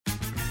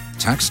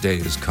Tax day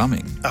is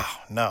coming. Oh,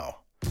 no.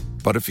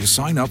 But if you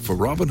sign up for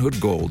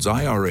Robinhood Gold's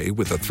IRA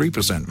with a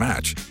 3%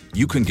 match,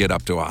 you can get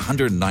up to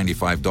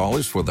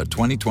 $195 for the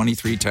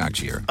 2023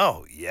 tax year.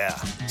 Oh, yeah.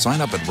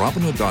 Sign up at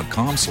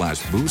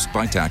Robinhood.com/boost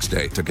by tax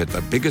day to get the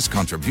biggest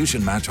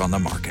contribution match on the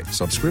market.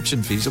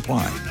 Subscription fees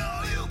apply.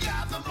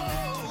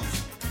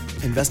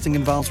 Investing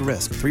involves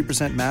risk.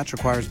 3% match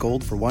requires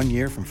gold for 1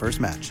 year from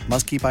first match.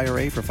 Must keep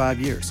IRA for 5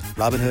 years.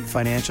 Robinhood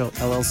Financial,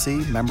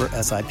 LLC, member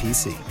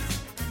SIPC.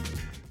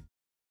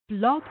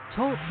 Blog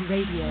Talk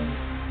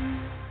Radio.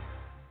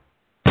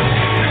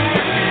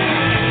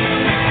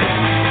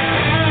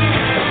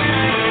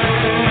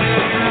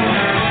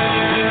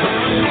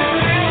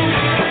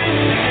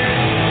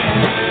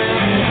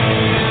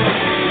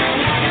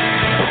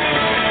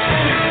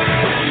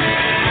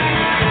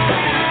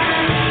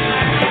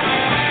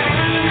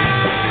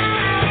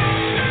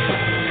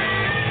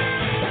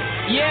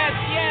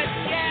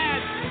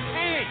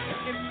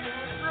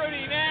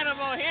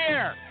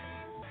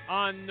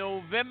 On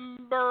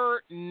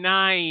November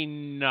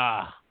 9,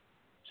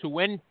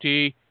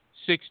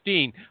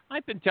 2016.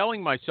 I've been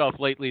telling myself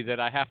lately that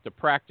I have to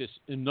practice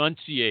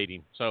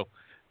enunciating, so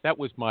that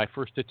was my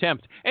first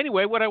attempt.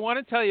 Anyway, what I want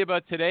to tell you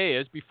about today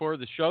is, before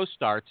the show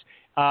starts,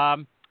 I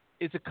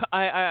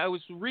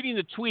was reading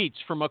the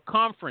tweets from a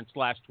conference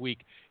last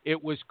week.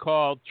 It was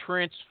called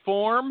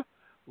Transform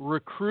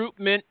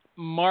Recruitment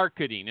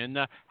Marketing, and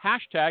the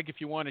hashtag, if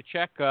you want to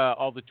check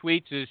all the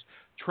tweets, is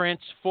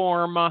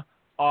TransformRM.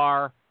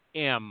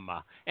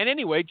 And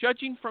anyway,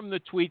 judging from the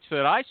tweets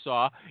that I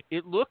saw,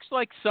 it looks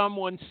like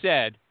someone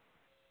said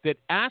that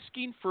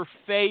asking for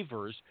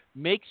favors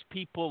makes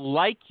people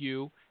like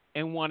you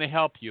and want to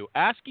help you.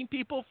 Asking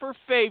people for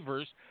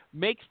favors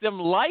makes them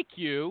like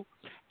you,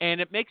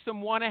 and it makes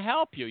them want to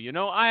help you. You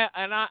know,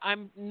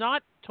 I'm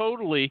not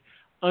totally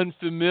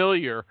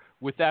unfamiliar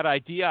with that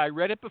idea. I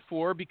read it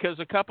before because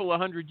a couple of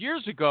hundred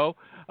years ago,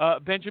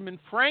 Benjamin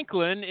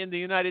Franklin in the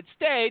United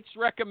States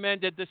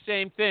recommended the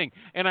same thing.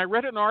 And I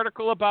read an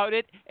article about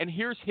it, and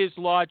here's his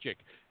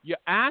logic. You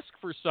ask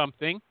for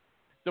something,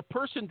 the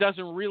person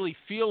doesn't really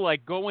feel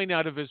like going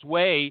out of his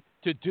way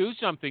to do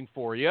something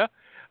for you,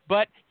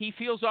 but he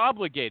feels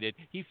obligated.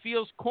 He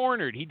feels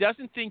cornered. He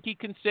doesn't think he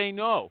can say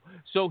no.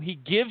 So he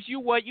gives you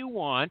what you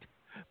want,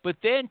 but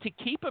then to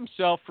keep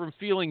himself from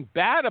feeling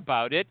bad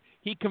about it,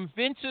 he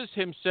convinces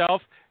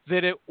himself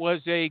that it was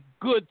a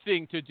good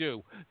thing to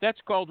do. That's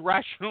called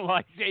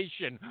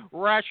rationalization.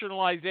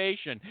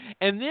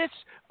 And this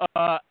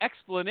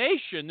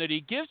explanation that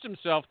he gives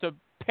himself to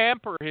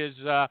pamper his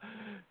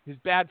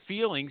bad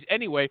feelings,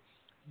 anyway,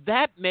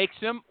 that makes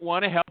him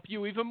want to help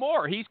you even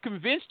more. He's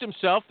convinced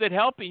himself that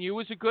helping you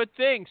is a good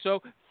thing.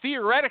 So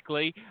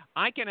theoretically,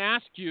 I can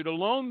ask you to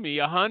loan me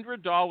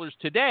 $100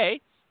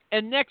 today,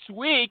 and next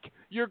week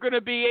you're going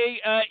to be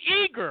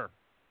eager,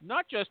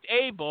 not just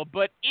able,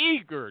 but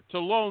eager to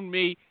loan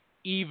me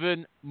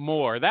even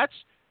more. That's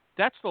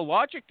the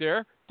logic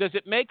there. Does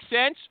it make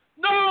sense?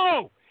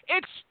 No!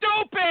 It's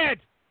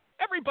stupid!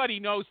 Everybody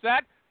knows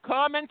that.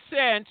 Common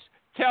sense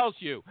tells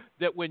you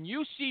that when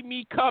you see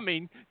me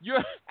coming,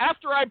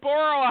 after I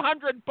borrow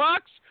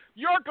 $100,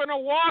 you're going to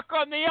walk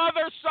on the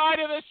other side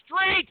of the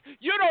street.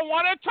 You don't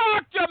want to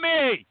talk to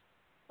me.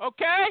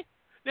 Okay?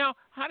 Now,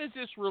 how does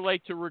this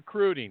relate to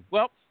recruiting?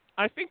 Well,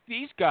 I think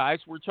these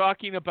guys were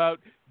talking about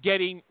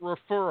getting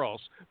referrals.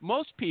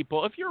 Most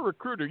people, if you're a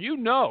recruiter, you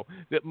know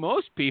that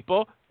most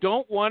people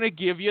don't want to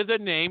give you the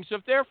names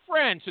of their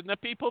friends and the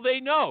people they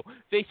know.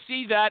 They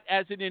see that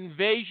as an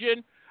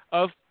invasion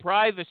of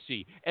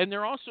privacy, and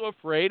they're also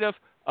afraid of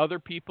other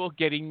people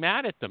getting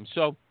mad at them.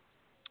 So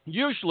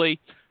usually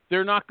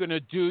they're not going to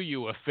do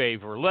you a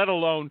favor, let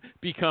alone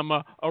become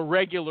a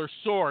regular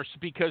source,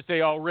 because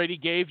they already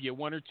gave you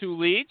one or two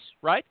leads,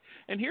 right?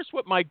 And here's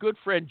what my good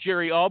friend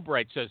Jerry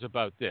Albright says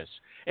about this.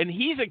 And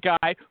he's a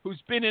guy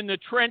who's been in the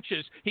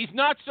trenches. He's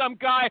not some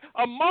guy,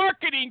 a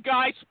marketing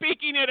guy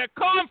speaking at a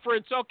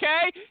conference,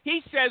 okay?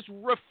 He says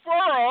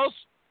referrals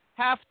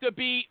have to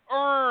be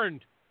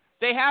earned.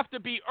 They have to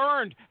be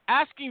earned.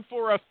 Asking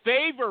for a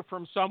favor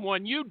from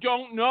someone you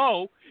don't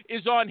know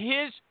is on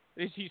his,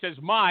 as he says,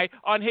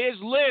 on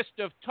his list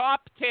of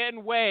top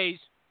 10 ways,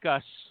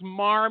 a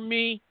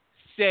smarmy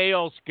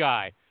sales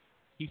guy.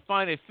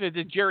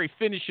 Jerry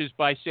finishes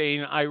by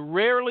saying, I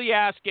rarely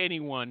ask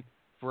anyone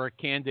for a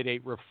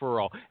candidate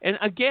referral. And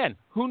again,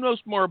 who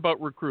knows more about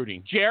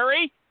recruiting?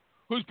 Jerry,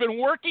 who's been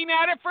working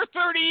at it for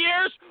 30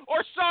 years,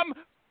 or some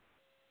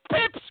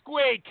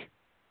pipsqueak?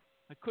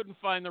 I couldn't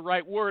find the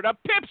right word. A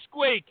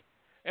pipsqueak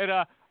at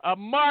a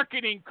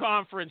marketing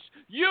conference.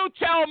 You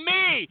tell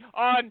me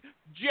on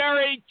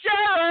Jerry,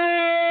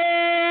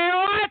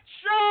 what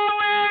show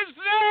is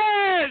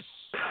this?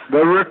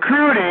 The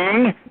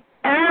Recruiting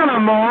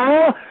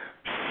Animal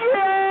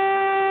Show!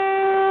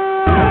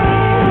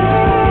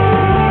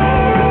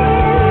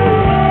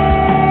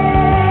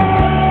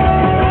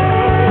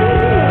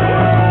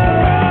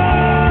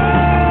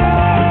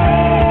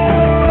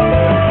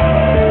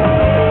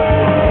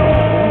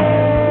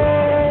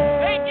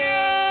 Thank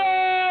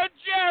you,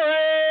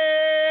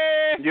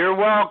 Jerry! You're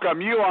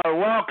welcome. You are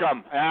welcome.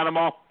 welcome,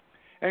 Animal.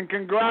 And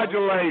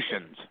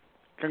congratulations.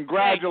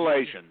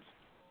 Congratulations.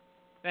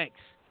 Thanks.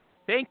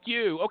 Thank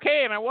you.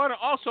 Okay, and I want to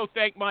also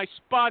thank my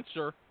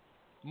sponsor,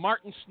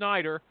 Martin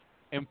Snyder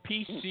and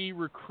PC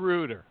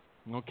Recruiter.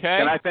 Okay?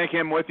 Can I thank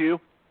him with you?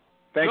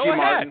 Thank Go you,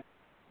 ahead. Martin.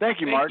 Thank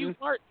you, Martin.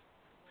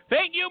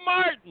 Thank you,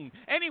 Martin.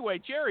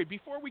 Anyway, Jerry,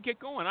 before we get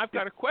going, I've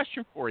got a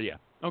question for you.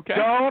 Okay?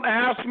 Don't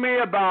ask me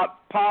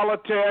about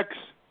politics,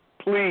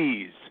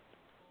 please.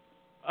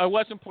 I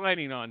wasn't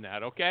planning on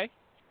that, okay?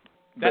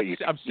 But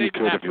I'm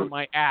saving that for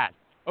my ad.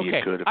 Okay,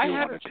 You could if I you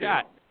had wanted a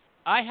chat.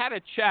 I had a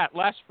chat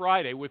last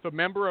Friday with a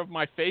member of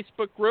my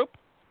Facebook group,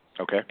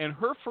 Okay. and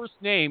her first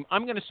name,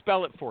 I'm going to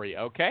spell it for you,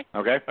 okay?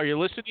 Okay. Are you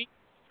listening?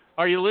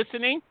 Are you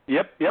listening?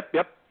 Yep.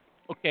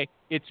 Okay,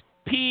 it's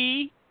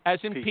P as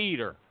in P.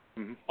 Peter,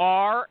 Mhm.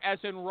 R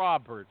as in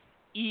Robert,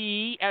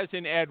 E as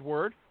in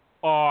Edward,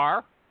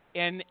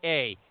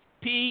 R-N-A.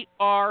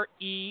 P-R-E-R-N-A.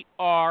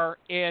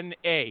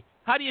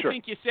 How do you Sure.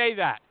 think you say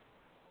that?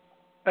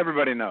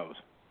 Everybody knows.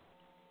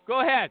 Go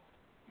ahead.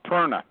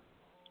 Perna.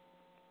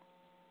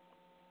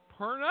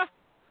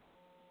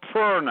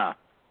 Perna?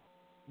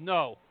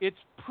 No, it's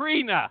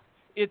Prina.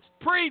 It's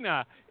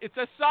Prina. It's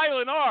a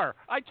silent R.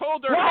 I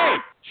told her, What? hey,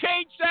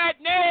 change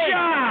that name.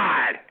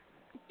 God!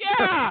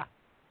 Yeah,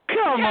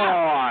 Come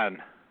on!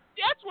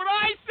 that's what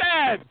I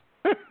said.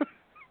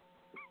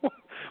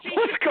 She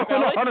What's should going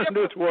spell it on in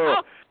this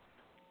world?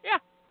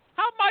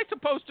 How am I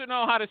supposed to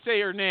know how to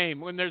say her name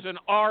when there's an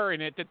R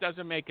in it that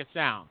doesn't make a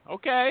sound?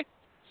 Okay?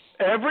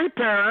 Every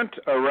parent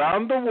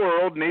around the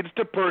world needs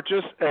to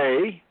purchase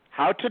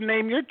how to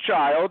name your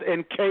child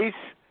in case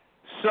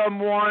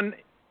someone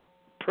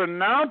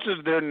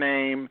pronounces their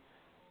name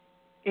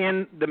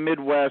in the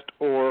Midwest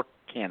or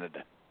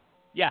Canada.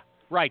 Yeah,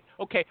 right.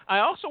 Okay, I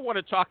also want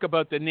to talk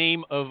about the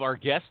name of our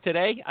guest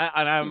today,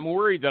 and I'm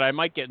worried that I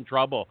might get in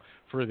trouble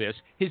for this.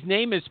 His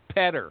name is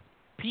Petter,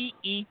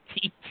 P-E-T-T-E-R.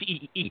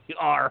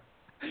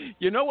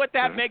 You know what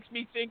that makes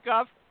me think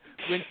of?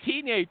 When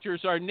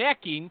teenagers are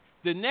necking,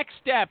 the next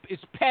step is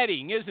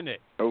petting, isn't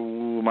it?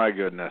 Oh, my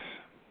goodness.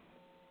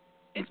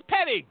 It's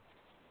petting.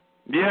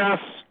 Yes,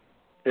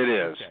 it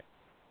is. Okay.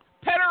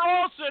 Petter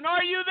Olsen,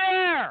 are you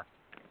there?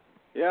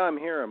 Yeah, I'm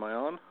here. Am I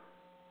on?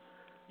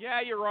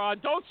 Yeah, you're on.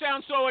 Don't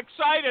sound so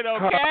excited,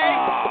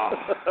 okay?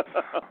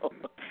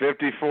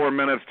 54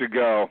 minutes to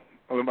go.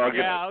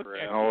 Okay.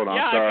 Hold on,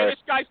 yeah, sorry.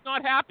 This guy's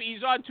not happy.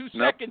 He's on 2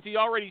 Nope. seconds. He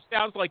already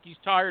sounds like he's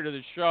tired of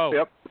the show.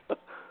 Yep.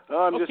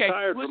 Oh, I'm just Okay,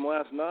 tired from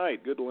last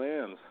night. Good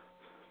lands.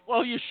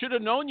 Well, you should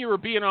have known you were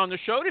being on the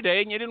show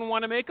today, and you didn't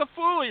want to make a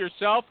fool of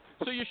yourself,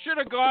 so you should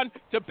have gone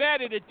to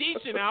bed at a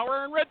decent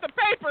hour and read the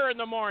paper in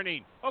the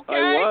morning, okay?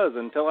 I was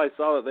until I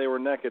saw that they were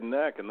neck and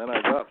neck, and then I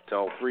was up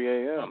till 3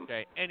 a.m.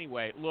 Okay,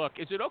 anyway, look,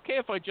 is it okay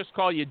if I just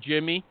call you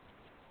Jimmy?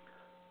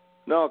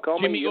 No, call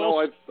Jimmy me. You know,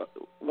 Olsen.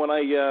 when I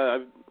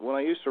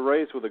used to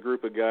race with a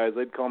group of guys,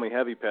 they'd call me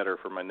Heavy Petter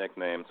for my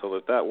nickname. So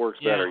if that works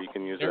better, you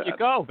can use there that. There you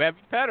go, Heavy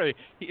Petter.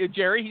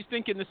 Jerry, he's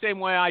thinking the same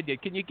way I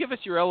did. Can you give us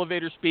your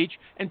elevator speech?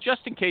 And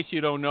just in case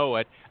you don't know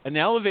it, an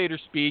elevator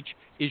speech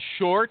is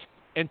short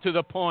and to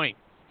the point.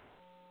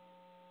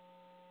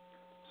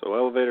 So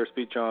elevator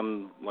speech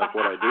on like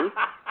what I do.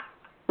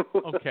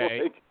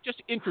 Okay,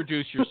 just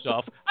introduce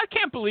yourself. I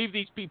can't believe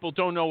these people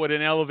don't know what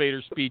an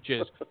elevator speech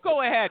is.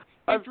 Go ahead,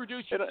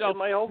 introduce yourself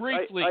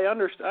briefly. I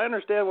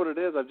understand what it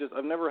is.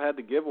 I've never had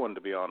to give one,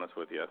 to be honest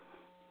with you.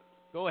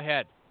 Go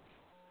ahead.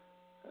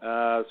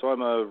 So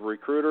I'm a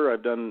recruiter.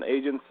 I've done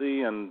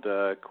agency and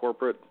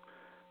corporate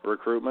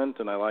recruitment,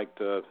 and I like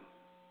to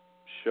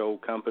show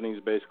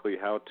companies basically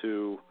how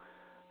to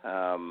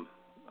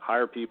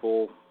hire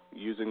people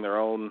using their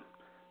own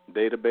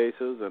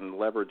databases and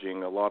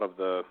leveraging a lot of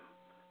the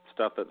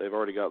stuff that they've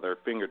already got at their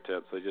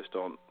fingertips. They just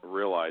don't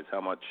realize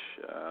how much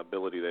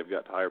ability they've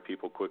got to hire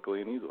people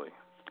quickly and easily.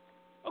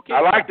 Okay,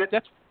 I liked it.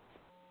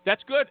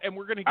 That's good, and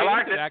we're going to get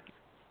into that.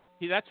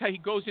 That's how he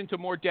goes into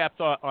more depth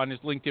on his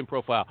LinkedIn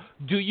profile.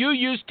 Do you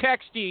use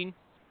texting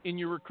in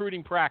your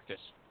recruiting practice?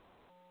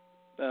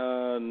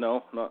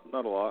 No, not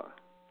a lot.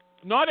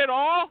 Not at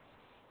all?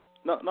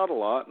 Not a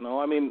lot. No,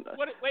 I mean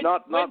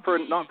not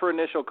for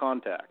initial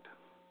contact.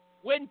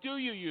 When do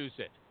you use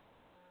it?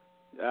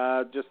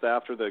 Just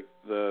after the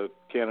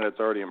candidate's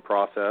already in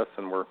process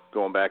and we're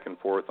going back and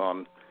forth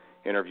on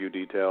interview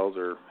details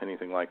or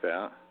anything like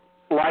that.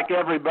 Like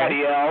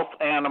everybody else,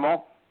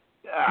 Animal.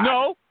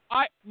 No.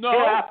 I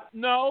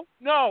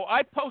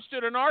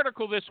posted an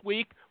article this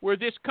week where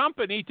this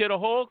company did a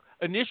whole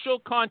initial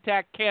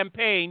contact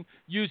campaign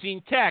using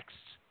texts.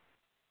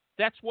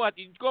 That's what,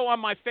 go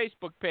on my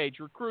Facebook page,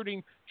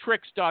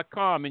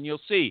 recruitingtricks.com, and you'll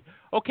see.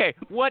 Okay,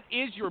 what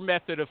is your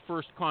method of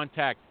first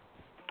contact,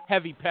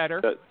 Heavy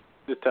Petter?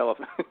 Just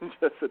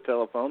a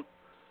telephone.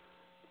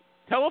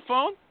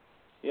 Telephone?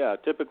 Yeah,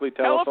 typically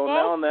telephone.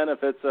 Now and then,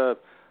 if it's a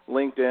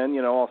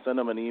LinkedIn, I'll send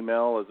them an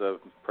email as a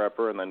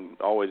prepper, and then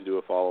always do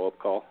a follow-up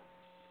call.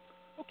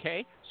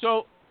 Okay,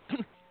 so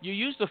you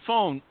use the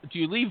phone. Do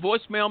you leave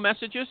voicemail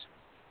messages?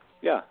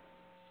 Yeah.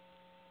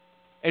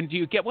 And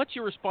what's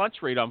your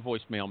response rate on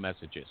voicemail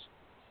messages?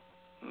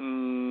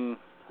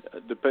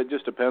 It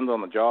just depends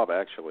on the job,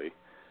 actually.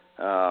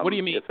 What do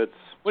you mean?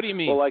 What do you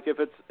mean? Well, like if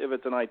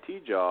it's an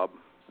IT job,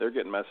 they're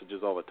getting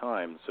messages all the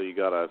time, so you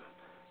got to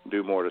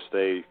do more to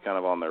stay kind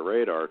of on their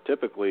radar.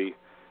 Typically,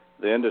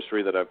 the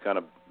industry that I've kind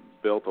of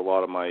built a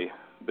lot of my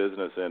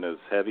business in is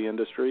heavy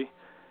industry,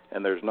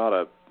 and there's not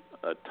a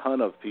ton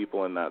of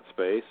people in that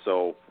space.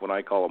 So when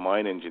I call a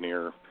mine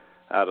engineer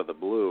out of the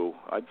blue,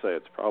 I'd say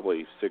it's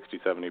probably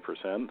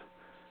 60-70%,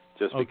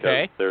 just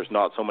because there's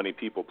not so many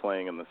people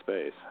playing in the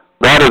space.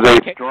 That is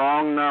a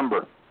strong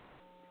number.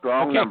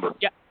 Strong number.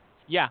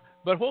 Yeah,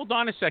 but hold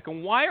on a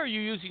second. Why are you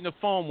using the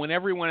phone when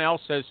everyone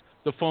else says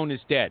the phone is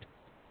dead?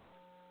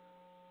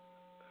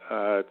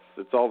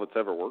 It's all that's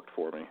ever worked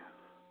for me.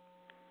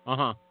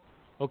 Uh-huh.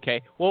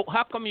 Okay. Well,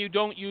 how come you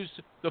don't use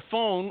the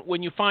phone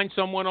when you find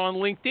someone on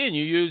LinkedIn?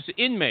 You use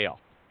InMail.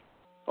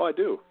 Oh, I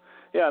do.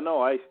 Yeah,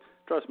 no,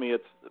 trust me,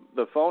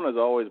 the phone is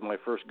always my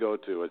first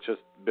go-to. It's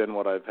just been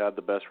what I've had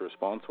the best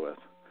response with.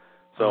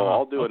 So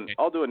I'll do an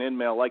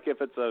InMail. Like if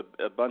it's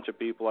a bunch of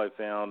people I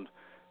found,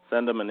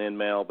 send them an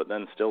InMail, but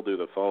then still do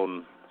the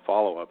phone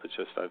follow-up. It's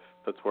just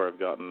that's where I've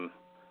gotten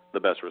the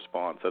best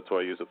response. That's why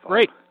I use the phone.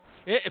 Great.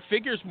 It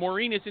figures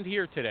Maureen isn't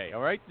here today,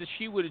 all right?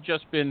 She would have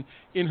just been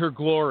in her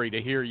glory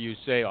to hear you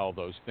say all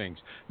those things.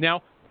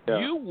 Now,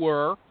 you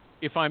were,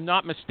 if I'm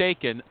not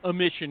mistaken, a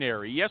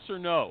missionary, yes or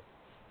no?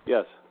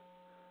 Yes.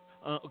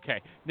 Okay.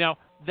 Now,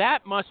 that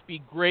must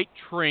be great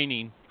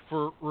training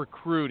for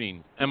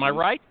recruiting. Am I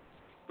right?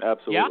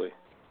 Absolutely.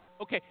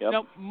 Yeah? Okay. Yep.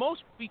 Now,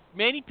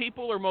 many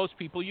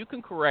people, you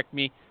can correct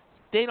me,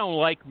 they don't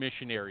like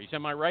missionaries.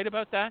 Am I right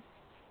about that?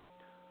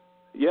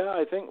 Yeah,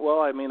 I think,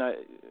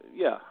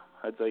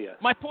 I'd say yes.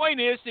 My point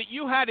is that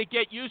you had to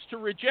get used to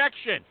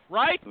rejection,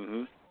 right?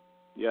 Mm-hmm.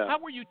 Yeah. How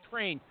were you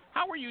trained?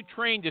 How were you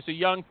trained as a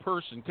young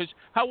person? Because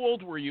how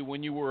old were you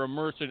when you were a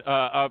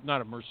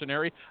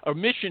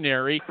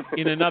missionary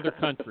in another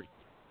country?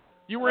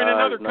 You were in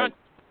another country.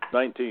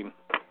 19.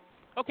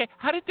 Okay.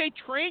 How did they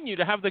train you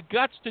to have the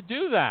guts to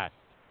do that?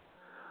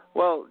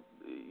 Well,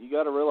 you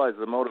got to realize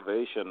the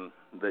motivation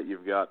that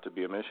you've got to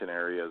be a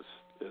missionary is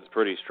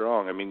pretty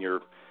strong. I mean,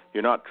 you're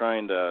not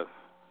trying to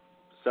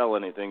sell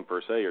anything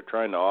per se. You're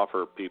trying to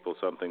offer people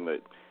something that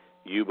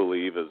you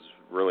believe is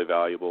really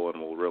valuable and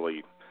will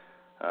really,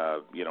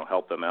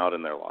 help them out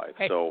in their life.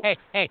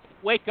 Hey,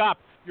 wake up.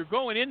 You're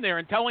going in there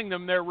and telling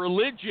them their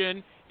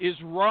religion is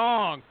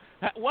wrong.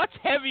 What's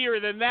heavier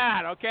than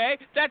that, okay?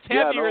 That's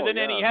heavier than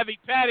any heavy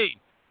petting,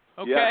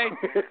 okay?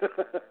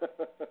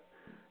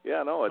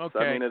 Yeah, no, it's. Okay.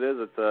 I mean, it is.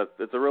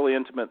 It's a really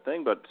intimate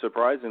thing, but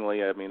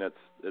surprisingly, I mean,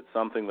 it's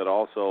something that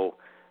also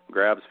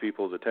grabs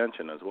people's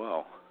attention as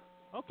well.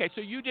 Okay,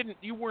 so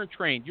you weren't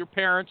trained. Your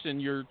parents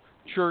and your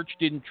church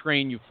didn't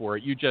train you for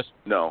it. You just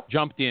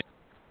jumped in.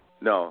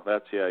 No,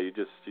 you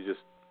just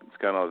it's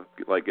kind of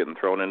like getting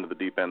thrown into the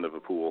deep end of a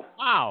pool.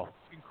 Wow,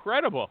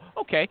 incredible.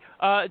 Okay,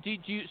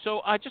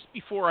 just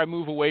before I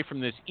move away from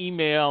this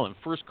email and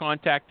first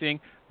contacting,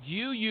 do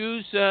you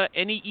use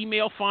any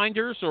email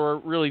finders, or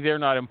really they're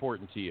not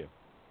important to you?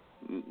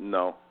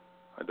 No,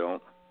 I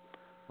don't.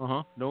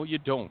 Uh-huh. No, you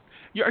don't.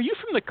 Are you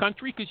from the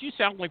country? Because you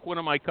sound like one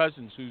of my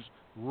cousins who's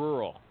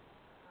rural.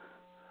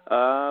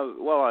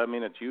 Well, I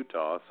mean, it's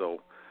Utah, so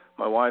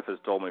my wife has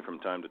told me from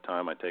time to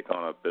time I take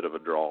on a bit of a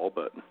drawl,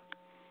 but...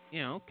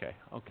 Yeah, okay.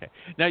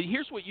 Now,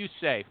 here's what you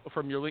say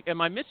from your...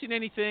 Am I missing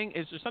anything?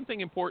 Is there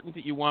something important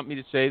that you want me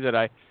to say that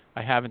I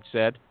haven't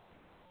said?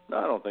 No,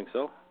 I don't think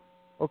so.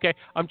 Okay.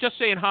 I'm just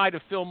saying hi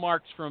to Phil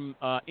Marks from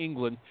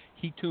England.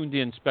 He tuned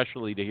in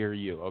specially to hear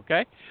you,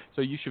 okay?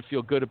 So you should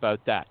feel good about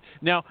that.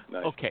 Now,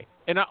 nice. Okay.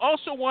 And I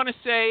also want to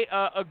say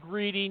a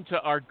greeting to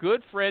our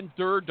good friend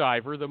Dur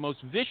Diver, the most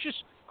vicious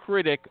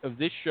critic of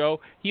this show.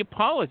 He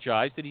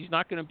apologized that he's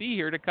not going to be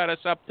here to cut us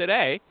up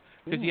today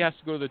because he has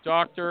to go to the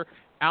doctor.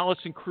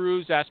 Allison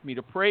Cruz asked me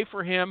to pray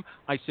for him.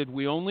 I said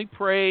we only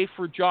pray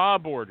for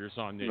job orders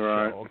on this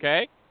show,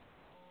 okay?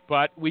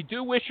 But we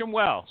do wish him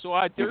well. So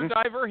Dur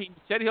Diver, he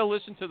said he'll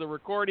listen to the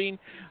recording.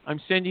 I'm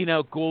sending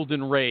out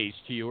golden rays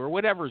to you or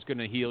whatever's going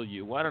to heal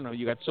you. I don't know.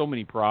 You got so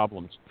many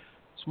problems.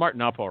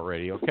 Smarten up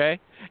already, okay?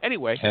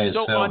 Anyway. Hey,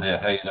 so Phil here.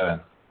 How you doing?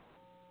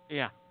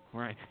 Yeah.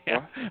 Right.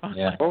 Yeah.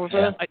 What was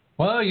that?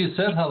 Well, you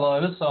said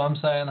hello, so I'm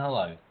saying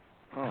hello.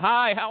 Oh.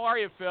 Hi, how are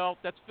you, Phil?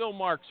 That's Phil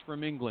Marks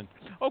from England.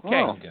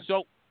 Okay,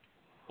 so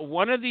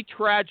one of the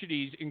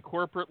tragedies in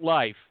corporate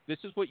life, this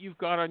is what you've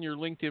got on your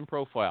LinkedIn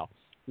profile.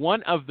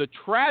 One of the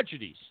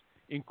tragedies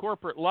in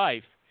corporate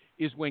life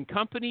is when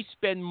companies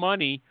spend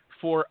money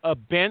for a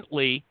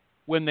Bentley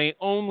when they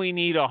only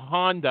need a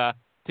Honda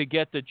to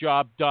get the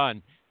job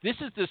done. This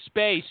is the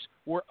space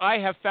where I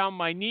have found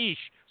my niche.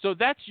 So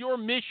that's your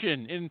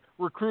mission in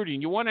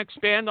recruiting. You want to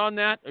expand on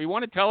that? Or you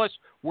want to tell us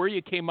where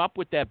you came up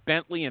with that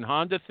Bentley and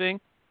Honda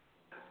thing?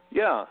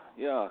 Yeah.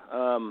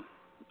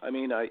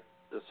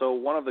 So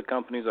one of the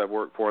companies I've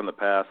worked for in the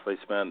past, they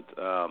spent,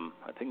 I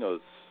think it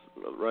was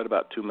right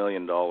about $2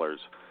 million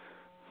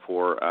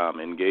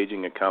for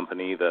engaging a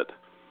company that...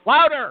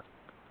 Louder!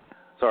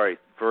 Sorry,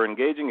 for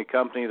engaging a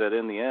company that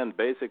in the end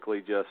basically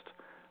just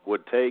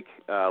would take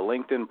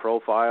LinkedIn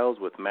profiles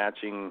with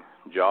matching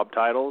job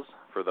titles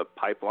for the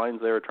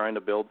pipelines they were trying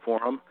to build for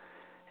them.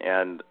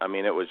 And, I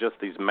mean, it was just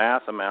these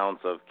mass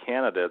amounts of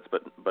candidates,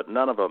 but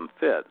none of them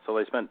fit. So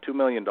they spent $2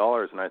 million,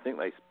 and I think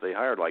they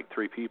hired like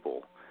 3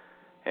 people.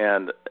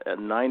 And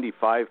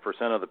 95%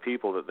 of the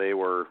people that they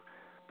were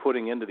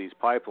putting into these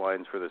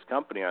pipelines for this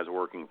company I was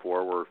working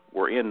for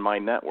were in my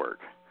network.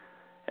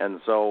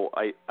 And so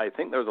I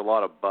think there's a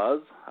lot of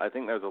buzz. I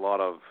think there's a lot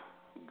of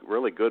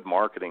really good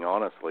marketing,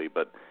 honestly.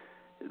 But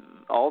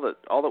all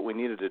that we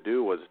needed to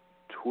do was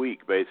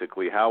tweak,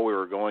 basically, how we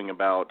were going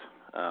about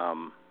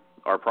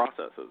our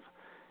processes.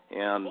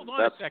 And hold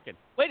on a second.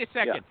 Wait a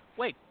second. Yeah.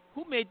 Wait.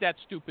 Who made that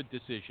stupid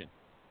decision?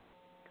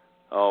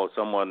 Oh,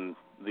 someone.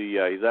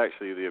 He's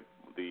actually the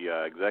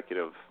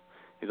executive.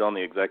 He's on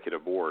the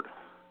executive board.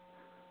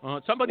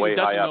 Somebody way who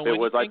doesn't high up. know It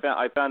was. anything?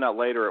 I found out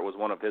later it was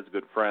one of his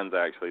good friends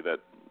actually that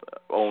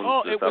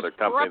owns this other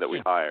company that we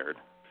hired.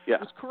 Yeah.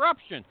 It was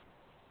corruption.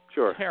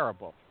 Sure.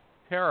 Terrible.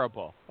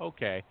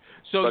 Okay.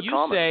 So But you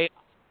common. say,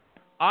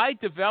 I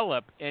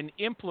develop and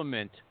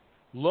implement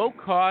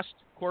low-cost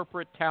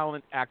corporate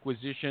talent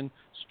acquisition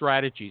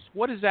strategies.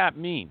 What does that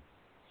mean?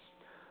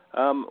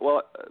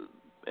 Well,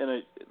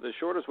 the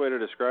shortest way to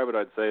describe it,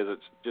 I'd say, is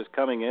it's just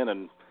coming in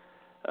and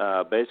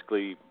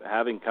basically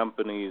having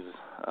companies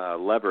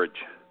leverage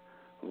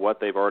what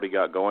they've already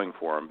got going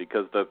for them.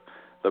 Because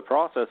the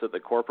process at the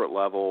corporate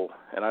level,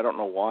 and I don't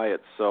know why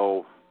it's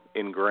so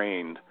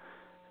ingrained,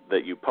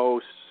 that you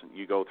post,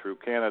 you go through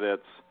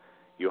candidates,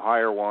 you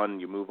hire one,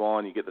 you move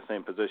on, you get the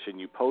same position,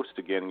 you post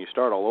again, and you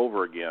start all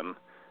over again,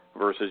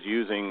 versus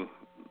using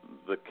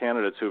the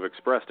candidates who've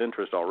expressed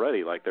interest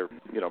already, like they're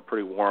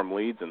pretty warm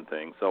leads and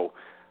things. So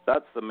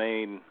that's the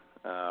main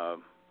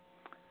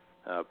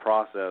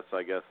process,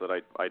 I guess, that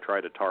I try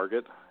to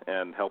target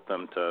and help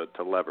them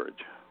to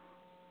leverage.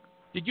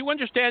 Did you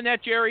understand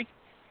that, Jerry?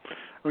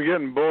 I'm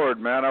getting bored,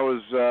 man. I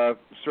was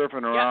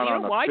surfing around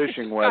on a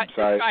fishing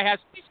website.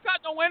 He's got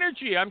no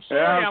energy. I'm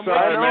sorry. Yeah, I'm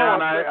sorry,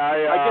 man.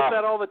 I get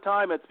that all the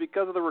time. It's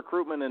because of the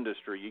recruitment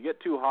industry. You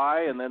get too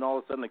high, and then all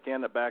of a sudden the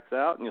candidate backs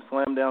out, and you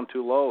slam down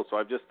too low. So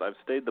I've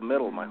stayed the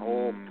middle my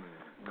whole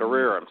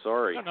career. I'm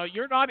sorry. No,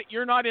 you're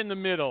not in the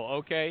middle.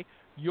 Okay,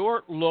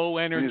 you're low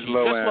energy. He's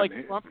low just like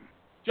end. Trump,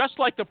 just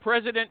like the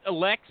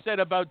president-elect said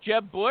about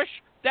Jeb Bush.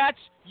 That's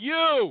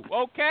you.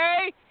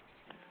 Okay.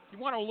 You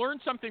want to learn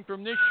something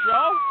from this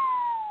show?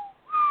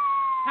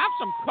 Have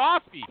some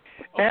coffee.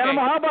 Okay.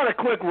 Animal, how about a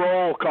quick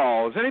roll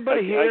call? Is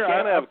anybody here? I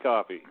can't have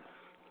coffee.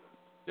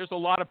 There's a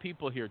lot of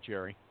people here,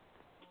 Jerry.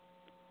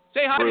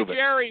 Say hi Prove to it.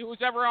 Jerry, who's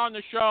ever on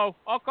the show.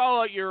 I'll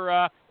call out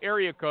your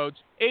area codes.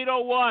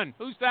 801.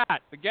 Who's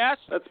that? The guest?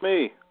 That's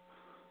me.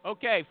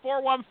 Okay,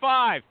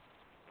 415.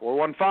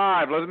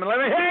 415. Let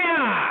me hear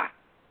ya.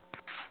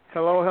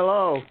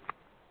 Hello.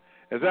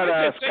 Is that Who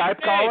a is it? Say Skype your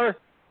name. caller?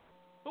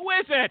 Who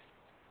is it?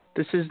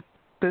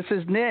 This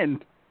is Nin.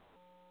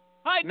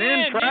 Hi,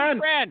 Nin,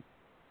 friend.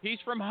 He's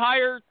from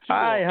Hire Tool.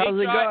 Hi, how's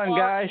it going,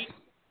 guys?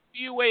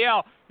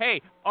 HIRETUAL.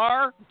 Hey,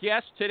 our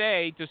guest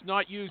today does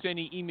not use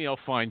any email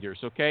finders,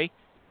 okay?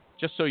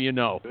 Just so you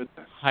know.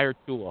 Goodness. Hire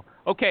Tool.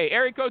 Okay,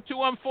 area code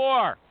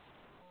 214.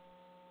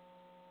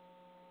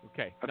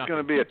 Okay. That's nothing.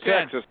 going to be a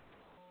 210. Texas.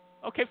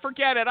 Okay,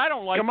 forget it. I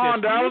don't like Come this.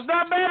 on, Dallas.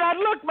 Not bad.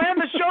 Look, man,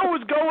 the show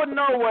was going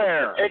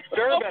nowhere. It's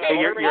Durbin. Okay,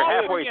 You're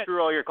I'll halfway bring it.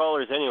 through all your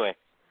callers anyway.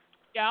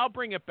 Yeah, I'll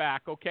bring it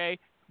back, okay?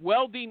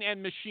 Welding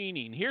and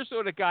machining. Here's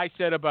what a guy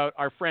said about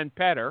our friend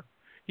Petter.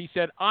 He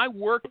said, I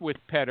worked with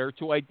Petter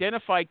to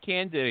identify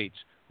candidates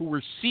who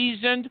were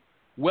seasoned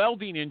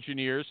welding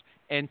engineers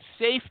and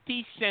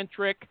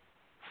safety-centric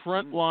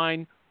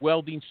frontline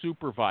welding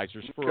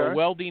supervisors for a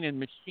welding and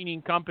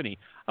machining company.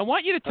 I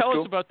want you to tell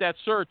us about that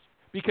search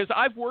because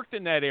I've worked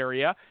in that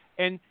area,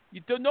 and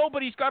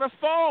nobody's got a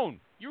phone.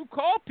 You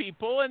call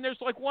people, and there's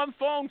like one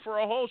phone for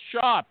a whole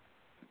shop.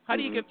 How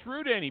do you get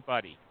through to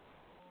anybody?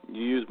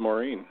 You use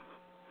Maureen.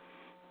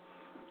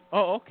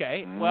 Oh,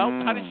 okay. Well,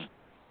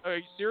 are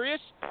you serious?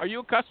 Are you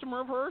a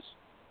customer of hers?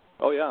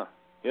 Oh, yeah.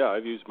 Yeah,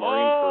 I've used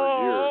Maureen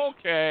for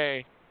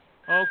years.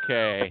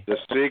 Okay. The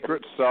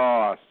secret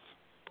sauce.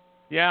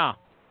 Yeah.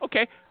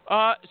 Okay.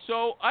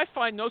 So I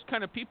find those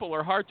kind of people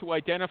are hard to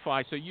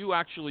identify, so you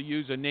actually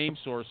use a name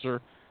sourcer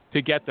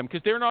to get them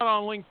because they're not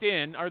on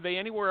LinkedIn. Are they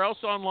anywhere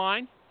else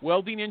online?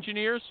 Welding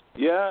engineers?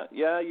 Yeah,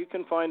 you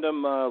can find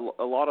them. A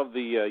lot of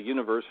the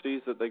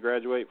universities that they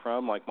graduate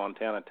from, like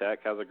Montana Tech,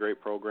 has a great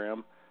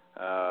program.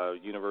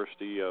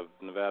 University of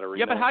Nevada, Reno.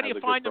 Yeah, but how do you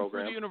has a find good them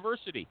program. through the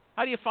university?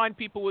 How do you find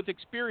people with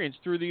experience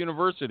through the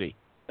university?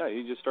 Yeah,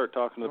 you just start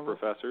talking to the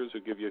professors who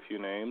give you a few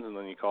names, and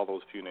then you call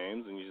those few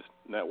names, and you just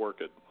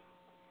network it.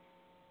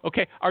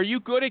 Okay. Are you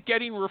good at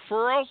getting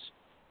referrals?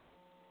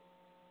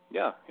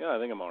 Yeah, I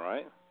think I'm all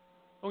right.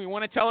 Oh, you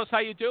want to tell us how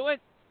you do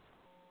it?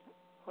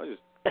 I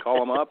just call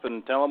them up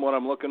and tell them what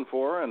I'm looking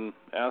for and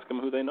ask them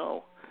who they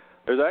know.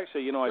 There's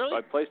actually, Really?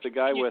 I placed a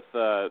guy with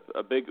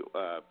a big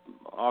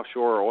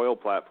offshore oil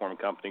platform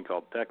company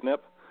called Technip,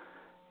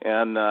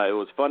 and it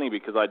was funny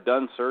because I'd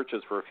done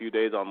searches for a few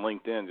days on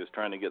LinkedIn just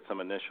trying to get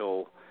some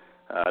initial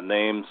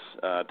names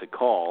to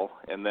call,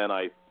 and then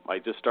I I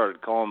just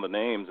started calling the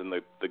names, and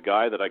the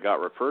guy that I got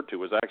referred to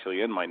was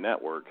actually in my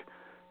network.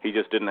 He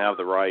just didn't have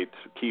the right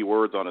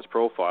keywords on his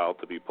profile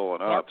to be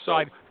pulling up.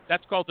 Side. So.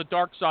 That's called the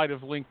dark side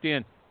of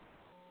LinkedIn.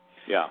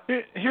 Yeah.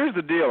 Here's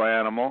the deal,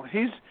 Animal.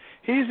 He's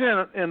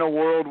in a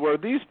world where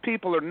these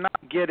people are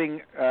not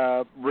getting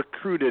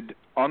recruited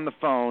on the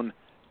phone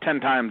 10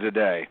 times a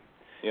day.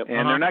 Yep.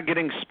 And they're not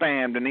getting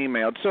spammed and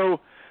emailed. So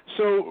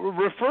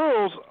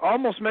referrals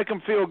almost make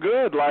them feel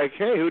good. Like,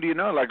 hey, who do you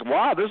know? Like,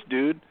 wow, this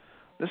dude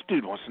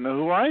wants to know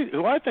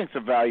who I think's a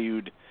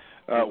valued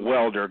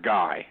welder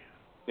guy.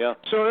 Yeah.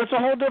 So it's a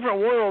whole different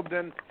world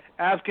than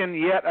asking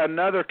yet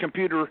another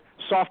computer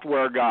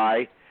software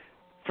guy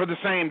for the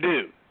same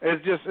dude.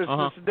 It's just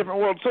a different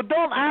world. So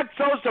don't act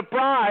so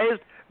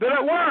surprised that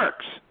it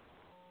works.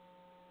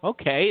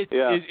 Okay.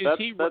 Yeah,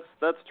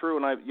 that's true.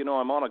 And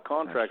I'm on a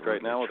contract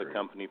right now with a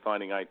company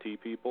finding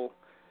IT people,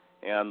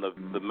 and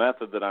the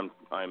method that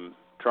I'm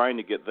trying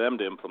to get them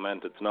to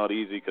implement, it's not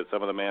easy because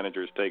some of the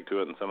managers take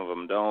to it and some of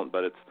them don't.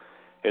 But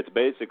it's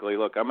basically,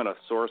 look, I'm going to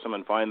source them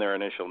and find their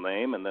initial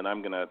name, and then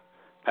I'm going to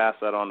pass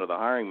that on to the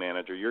hiring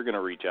manager. You're going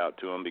to reach out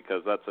to them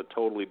because that's a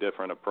totally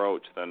different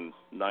approach than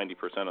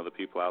 90% of the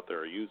people out there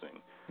are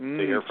using. So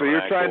you're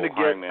trying to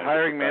get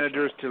hiring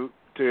managers to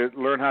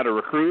learn how to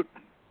recruit?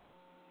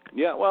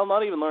 Yeah, well,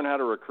 not even learn how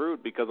to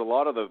recruit, because a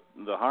lot of the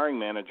hiring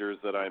managers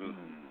that I'm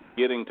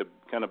getting to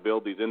kind of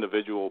build these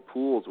individual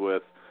pools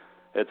with,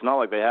 it's not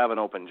like they have an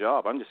open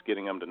job. I'm just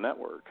getting them to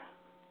network.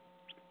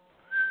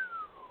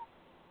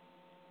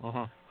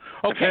 Okay.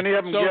 If any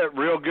of them get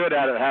real good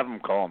at it, have them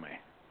call me.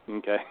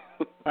 Okay.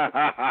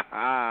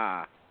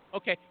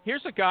 Okay,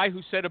 here's a guy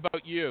who said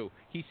about you.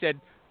 He said,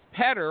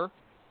 Petter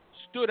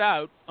stood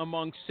out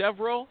among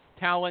several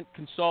talent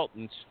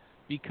consultants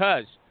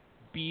because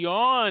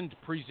beyond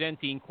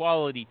presenting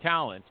quality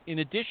talent, in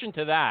addition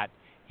to that,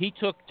 he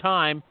took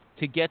time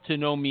to get to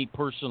know me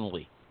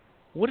personally.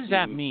 What does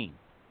that mean?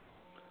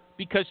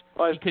 Because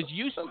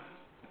you... Some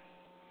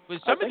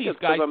of these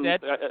guys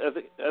said...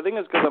 I think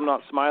it's because I'm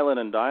not smiling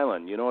and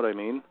dialing. You know what I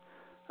mean?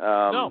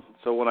 No.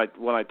 So when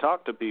I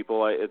talk to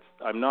people,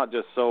 I'm not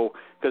just so,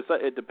 because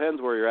it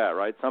depends where you're at,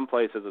 right? Some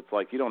places it's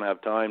like you don't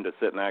have time to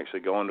sit and actually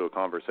go into a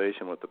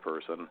conversation with the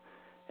person.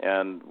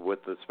 And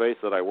with the space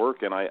that I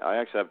work in, I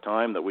actually have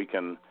time that we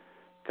can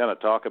kind of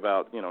talk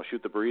about,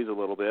 shoot the breeze a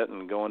little bit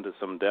and go into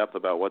some depth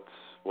about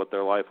what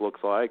their life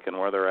looks like and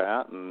where they're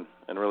at, and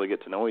really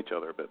get to know each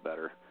other a bit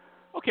better.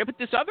 Okay, but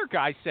this other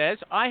guy says,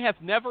 I have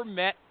never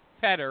met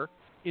Petter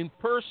in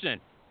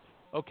person.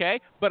 Okay,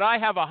 but I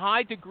have a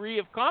high degree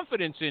of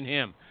confidence in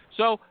him.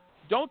 So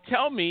don't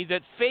tell me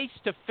that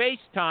face-to-face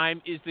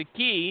time is the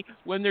key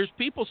when there's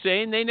people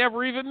saying they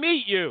never even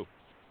meet you.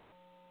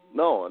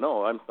 No,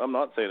 I'm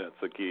not saying it's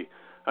the key.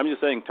 I'm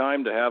just saying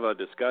time to have a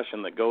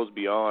discussion that goes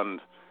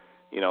beyond,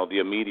 the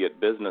immediate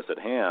business at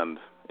hand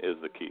is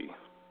the key.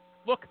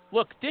 Look,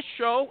 this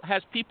show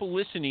has people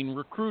listening,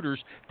 recruiters.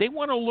 They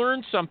want to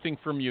learn something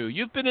from you.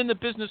 You've been in the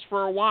business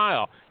for a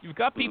while. You've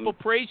got people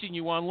praising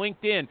you on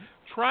LinkedIn.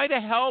 Try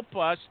to help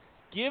us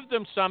give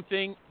them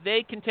something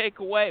they can take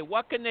away.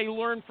 What can they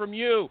learn from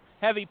you,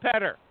 Heavy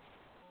Petter?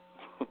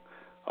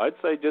 I'd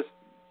say just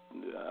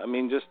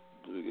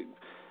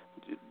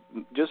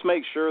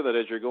make sure that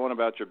as you're going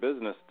about your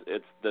business,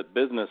 it's that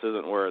business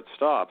isn't where it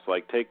stops.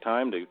 Like, take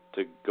time to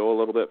go a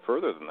little bit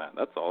further than that.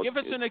 That's all. Give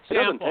us an example.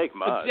 It doesn't take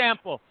much.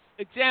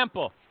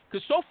 Example.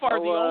 Because so far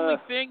the only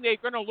thing they're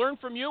going to learn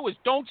from you is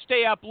don't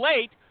stay up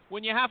late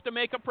when you have to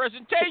make a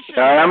presentation.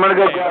 All right, I'm going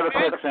to go grab a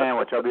quick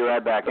sandwich. I'll be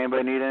right back.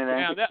 Anybody need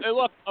anything? Yeah,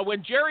 look,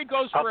 when Jerry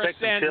goes for a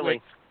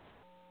sandwich,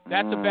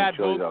 that's a bad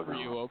vote for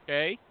you,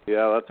 okay?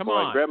 Yeah, that's Come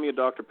fine. on. Grab me a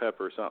Dr.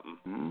 Pepper or something.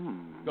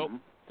 Go.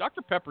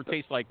 Dr. Pepper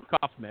tastes like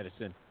cough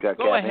medicine.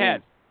 Go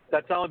ahead.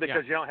 That's only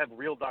because you don't have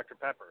real Dr.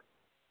 Pepper.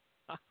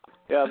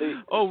 Yeah.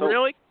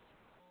 Really?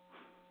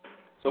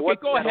 So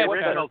okay, go ahead. The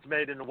original's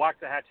made in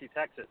Waxahachie,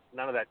 Texas.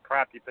 None of that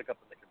crap you pick up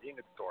in the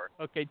convenience store.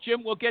 Okay,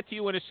 Jim, we'll get to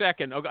you in a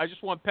second. I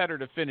just want Petter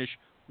to finish.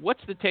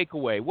 What's the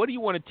takeaway? What do you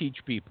want to teach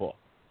people?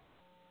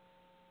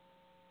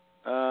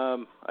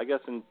 I guess,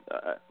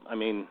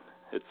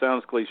 it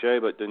sounds cliche,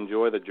 but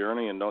enjoy the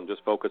journey and don't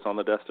just focus on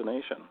the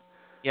destination.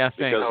 Yeah,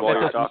 thanks. Because while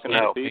you're talking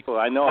to people,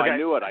 I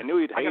knew it. I knew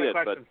he'd hate it. I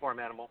got a question for him,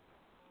 Animal.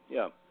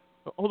 Yeah.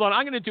 Hold on,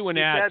 I'm going to do an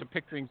ad to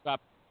pick things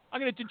up. I'm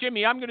going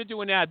to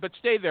do an ad, but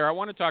stay there. I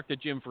want to talk to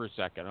Jim for a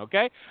second,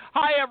 okay?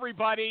 Hi,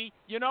 everybody.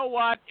 You know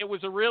what? It was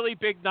a really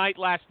big night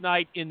last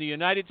night in the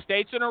United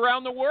States and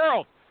around the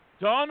world.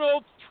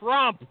 Donald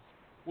Trump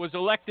was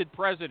elected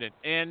president,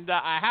 and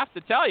I have to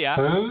tell you,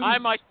 I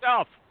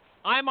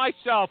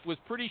myself was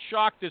pretty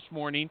shocked this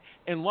morning,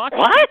 and lots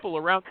of people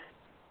around.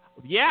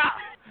 Yeah,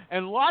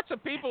 and lots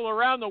of people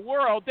around the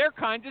world, they're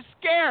kind of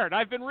scared.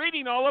 I've been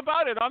reading all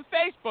about it on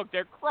Facebook.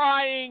 They're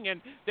crying,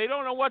 and they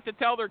don't know what to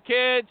tell their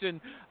kids,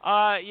 and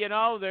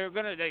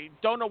they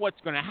don't know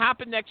what's going to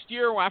happen next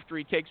year after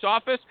he takes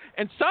office.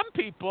 And some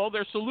people,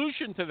 their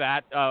solution to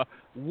that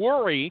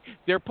worry,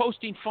 they're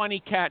posting funny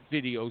cat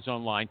videos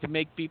online to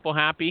make people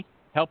happy.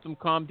 help them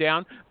calm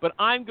down. But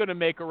I'm going to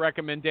make a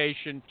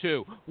recommendation,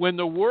 too. When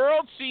the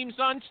world seems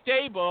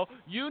unstable,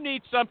 you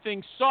need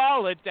something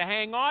solid to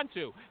hang on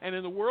to. And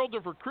in the world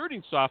of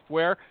recruiting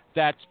software,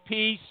 that's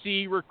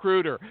PC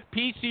Recruiter.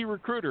 PC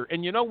Recruiter.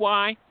 And you know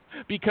why?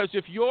 Because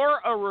if you're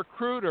a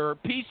recruiter,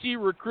 PC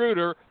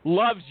Recruiter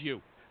loves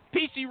you.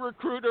 PC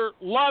Recruiter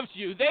loves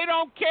you. They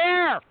don't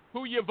care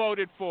who you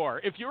voted for.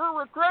 If you're a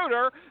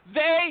recruiter,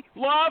 they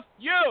love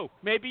you.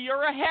 Maybe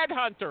you're a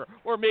headhunter,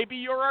 or maybe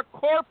you're a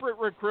corporate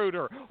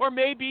recruiter, or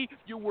maybe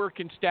you work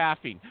in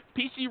staffing.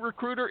 PC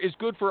Recruiter is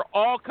good for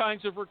all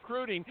kinds of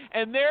recruiting,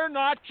 and they're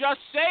not just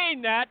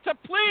saying that to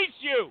please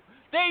you.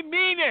 They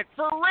mean it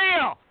for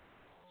real.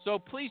 So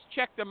please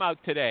check them out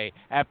today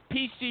at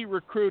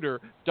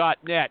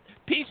PCRecruiter.net.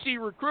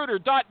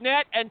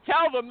 PCRecruiter.net, and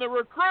tell them the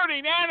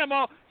recruiting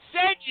animal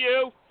sent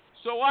you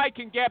so I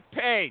can get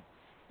paid.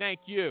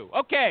 Thank you.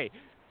 Okay,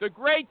 the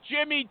great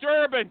Jimmy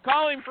Durbin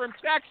calling from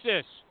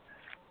Texas.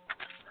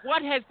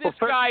 What has this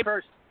guy,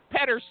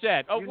 Petter,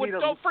 said? Oh,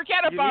 don't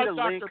forget about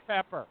Dr.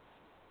 Pepper.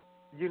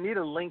 You need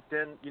a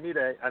LinkedIn. You need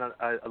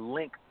a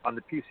link on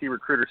the PC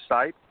Recruiter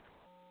site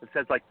that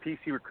says like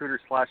PC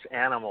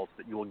Recruiter/animals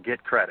that you will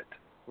get credit.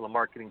 A little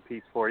marketing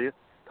piece for you.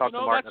 Talk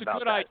to Martin about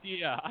that. That's a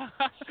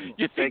good idea.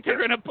 You think they're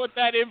going to put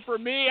that in for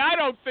me? I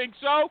don't think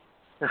so.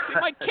 They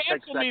might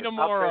cancel me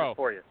tomorrow. I'll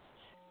for you.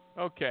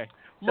 Okay.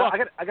 So Look,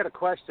 I got a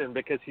question,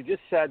 because he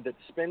just said that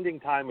spending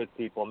time with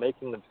people,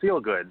 making them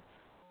feel good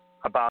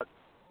about,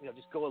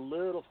 just go a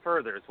little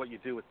further is what you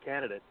do with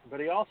candidates. But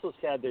he also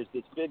said there's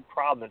this big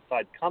problem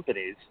inside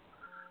companies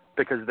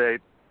because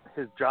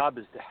his job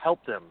is to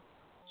help them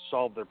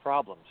solve their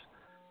problems.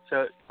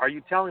 So are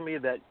you telling me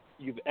that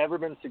you've ever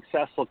been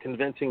successful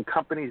convincing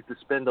companies to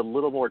spend a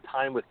little more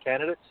time with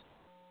candidates?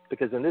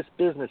 Because in this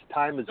business,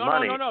 time is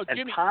money. No, and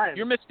Jimmy, time,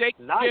 you're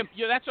mistaken. nice.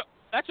 Jim,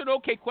 that's an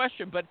okay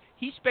question, but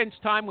he spends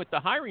time with the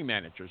hiring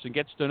managers and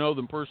gets to know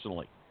them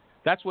personally.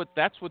 That's what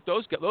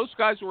those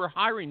guys who are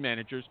hiring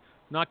managers,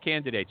 not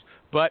candidates.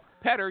 But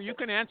Petter, you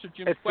can answer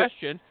Jim's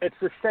question. It's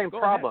the same Go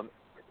problem.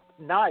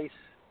 Ahead. Nice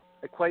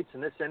equates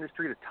in this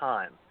industry to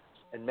time,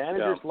 and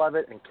managers love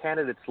it and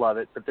candidates love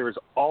it, but there is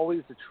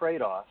always a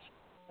trade-off.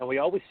 And we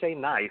always say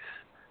nice.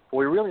 What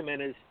we really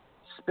meant is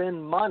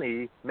spend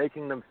money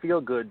making them feel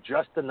good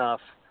just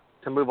enough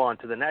to move on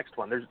to the next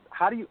one.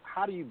 How do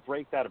you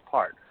break that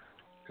apart?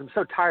 I'm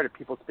so tired of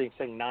people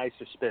saying nice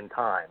or spend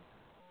time,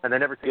 and they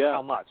never say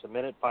how much. A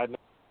minute, 5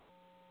 minutes.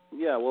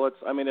 Yeah, well,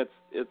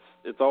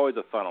 it's always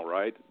a funnel,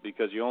 right?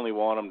 Because you only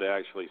want them to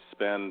actually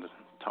spend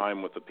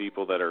time with the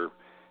people that are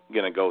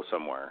going to go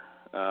somewhere,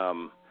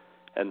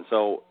 and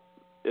so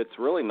it's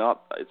really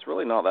not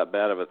that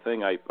bad of a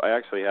thing. I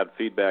actually had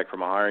feedback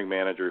from a hiring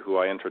manager who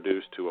I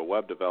introduced to a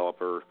web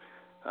developer,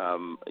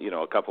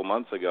 a couple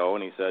months ago,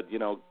 and he said,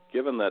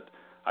 given that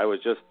I was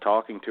just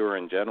talking to her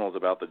in general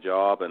about the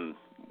job and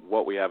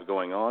what we have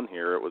going on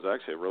here, it was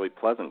actually a really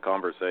pleasant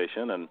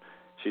conversation, and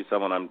she's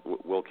someone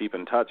we'll keep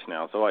in touch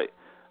now. So I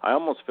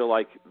almost feel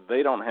like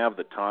they don't have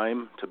the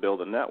time to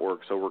build a network,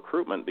 so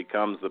recruitment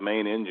becomes the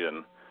main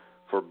engine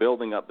for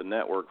building up the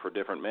network for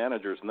different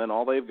managers, and then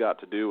all they've got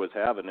to do is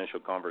have initial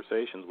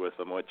conversations with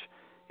them, which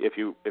if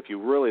you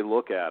really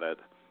look at it,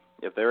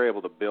 if they're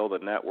able to build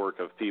a network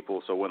of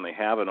people so when they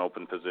have an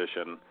open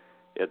position,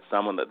 it's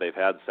someone that they've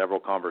had several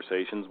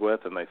conversations with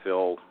and they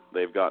feel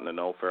they've gotten to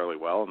know fairly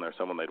well and they're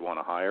someone they'd want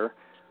to hire,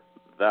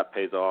 that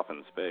pays off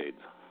in spades.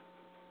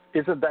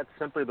 Isn't that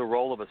simply the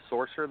role of a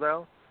sourcer,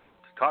 though?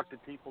 To talk to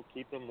people,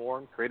 keep them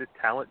warm, create a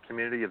talent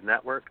community of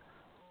network?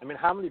 I mean,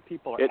 how many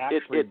people are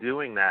actually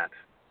doing that?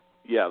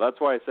 Yeah, that's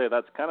why I say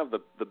that's kind of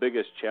the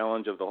biggest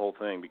challenge of the whole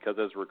thing, because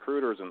as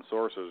recruiters and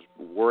sourcers,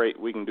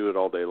 we can do it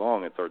all day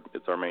long.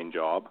 It's our main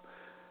job.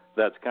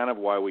 That's kind of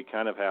why we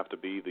kind of have to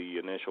be the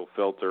initial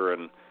filter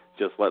and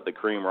just let the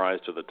cream rise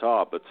to the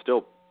top, but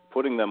still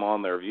putting them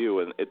on their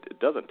view, and it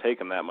doesn't take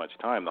them that much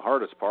time. The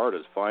hardest part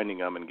is finding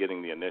them and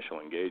getting the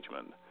initial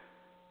engagement.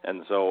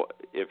 And so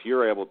if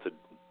you're able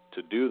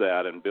to do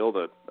that and build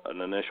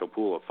an initial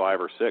pool of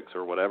 5 or 6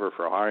 or whatever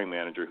for a hiring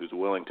manager who's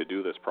willing to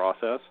do this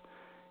process,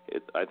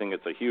 I think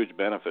it's a huge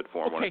benefit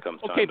for them when it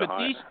comes time to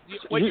hire.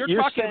 What you're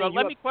talking about,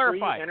 let me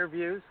clarify.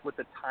 Interviews with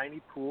a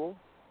tiny pool?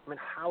 I mean,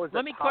 how is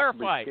that possibly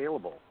clarify.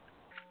 scalable?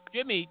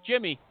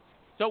 Jimmy,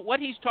 so what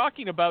he's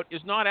talking about is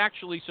not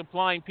actually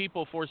supplying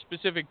people for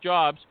specific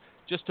jobs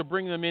just to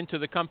bring them into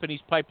the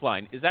company's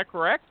pipeline. Is that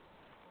correct?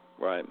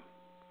 Right.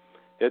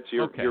 It's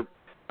you're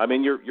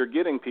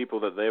getting people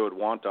that they would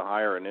want to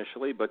hire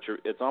initially, but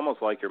it's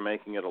almost like you're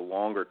making it a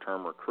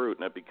longer-term recruit,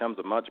 and it becomes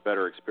a much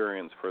better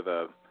experience for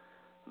the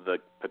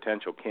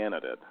potential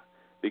candidate,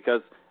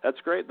 because that's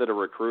great that a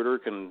recruiter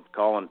can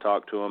call and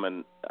talk to them.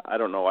 And I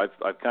don't know,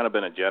 I've kind of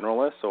been a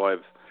generalist, so I've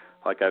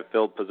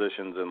filled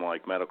positions in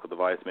like medical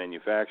device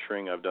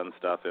manufacturing. I've done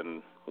stuff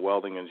in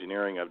welding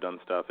engineering. I've done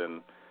stuff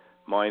in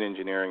mine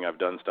engineering. I've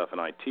done stuff in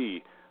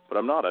IT, but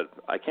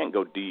I can't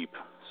go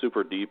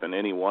super deep in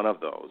any one of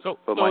those.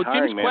 But my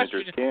hiring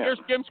managers can. Here's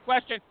Jim's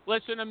question.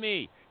 Listen to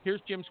me.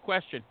 Here's Jim's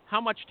question. How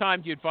much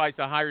time do you advise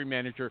the hiring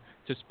manager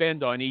to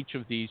spend on each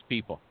of these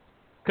people?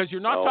 Because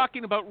you're not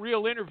talking about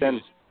real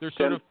interviews. They're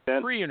sort of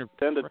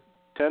pre-interviews.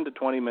 10 to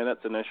 20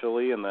 minutes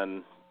initially, and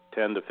then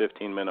 10 to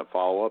 15-minute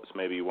follow-ups,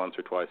 maybe once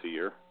or twice a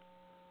year.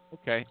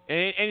 Okay.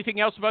 Anything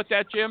else about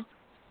that, Jim?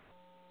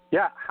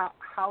 Yeah.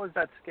 How is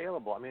that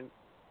scalable? I mean,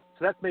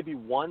 so that's maybe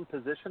one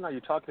position. Are you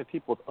talking to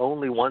people with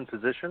only one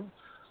position?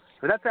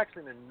 So that's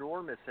actually an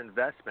enormous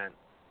investment.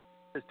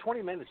 Because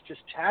 20 minutes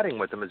just chatting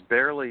with them is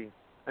barely.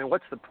 I mean,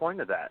 what's the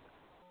point of that?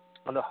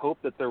 On the hope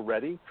that they're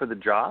ready for the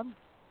job?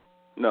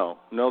 No.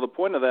 The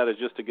point of that is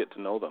just to get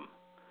to know them.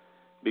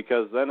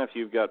 Because then if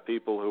you've got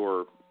people who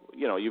are,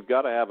 you've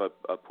got to have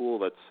a pool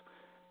that's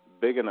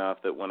big enough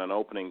that when an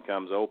opening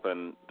comes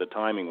open, the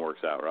timing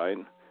works out, right?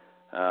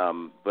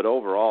 But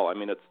overall, I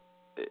mean,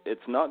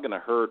 it's not going to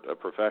hurt a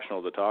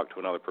professional to talk to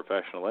another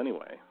professional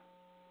anyway.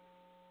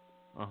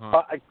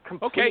 I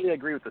completely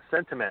agree with the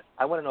sentiment.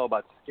 I want to know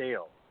about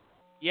scale.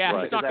 Yeah,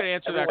 right. He's not going to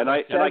answer that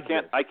question.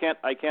 And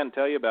I can't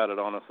tell you about it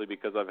honestly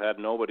because I've had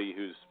nobody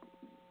who's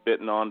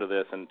bitten onto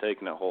this and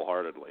taken it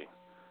wholeheartedly.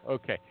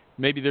 Okay,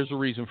 maybe there's a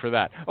reason for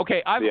that.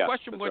 Okay, I have a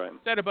question. What right. you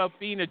said about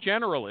being a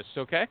generalist?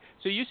 Okay,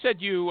 so you said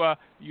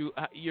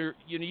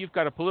you've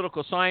got a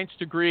political science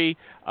degree.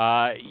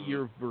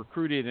 You're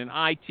recruited in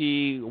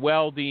IT,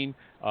 welding,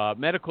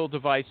 medical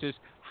devices.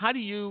 How do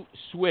you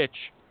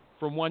switch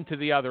from one to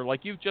the other?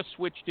 Like you've just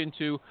switched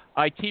into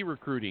IT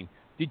recruiting.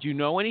 Did you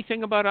know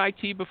anything about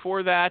IT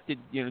before that? Did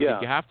you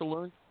have to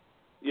learn?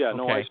 Yeah, okay.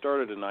 No, I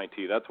started in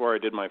IT. That's where I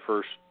did my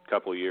first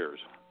couple of years.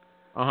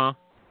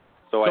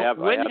 So I had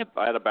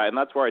and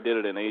that's where I did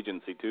it in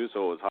agency too.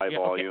 So it was high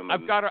volume.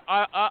 Okay. I've got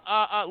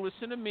to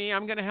listen to me.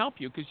 I'm going to help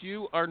you because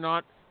you are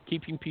not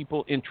keeping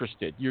people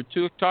interested. You're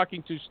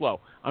talking too slow.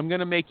 I'm going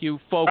to make you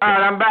focus. All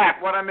right, I'm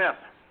back. What I missed?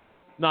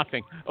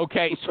 Nothing.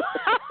 Okay.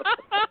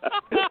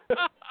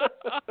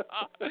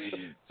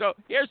 So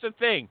here's the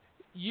thing.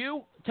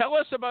 You tell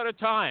us about a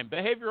time,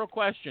 behavioral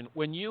question,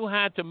 when you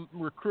had to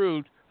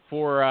recruit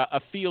for a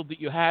field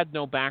that you had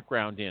no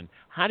background in.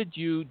 How did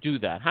you do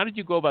that? How did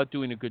you go about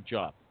doing a good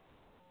job?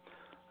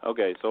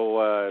 Okay,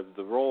 so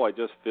the role I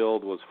just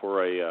filled was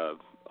for a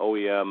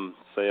OEM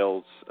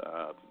sales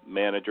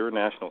manager,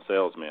 national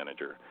sales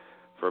manager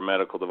for a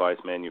medical device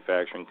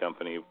manufacturing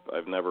company.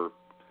 I've never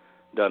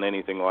done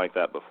anything like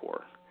that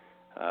before.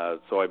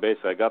 So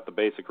I got the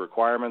basic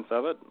requirements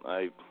of it.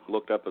 I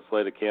looked up a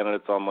slate of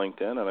candidates on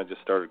LinkedIn, and I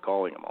just started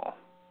calling them all.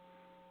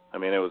 I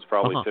mean, it was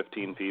probably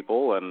 15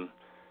 people and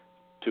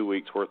 2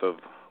 weeks worth of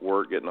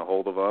work getting a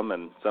hold of them,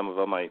 and some of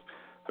them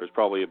there's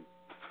probably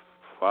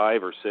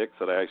 5 or 6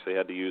 that I actually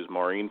had to use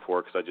Maureen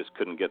for because I just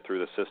couldn't get through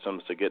the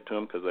systems to get to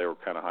them because they were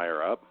kind of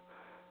higher up.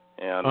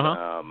 And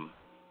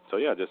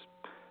just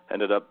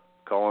ended up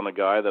calling a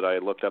guy that I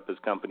looked up his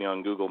company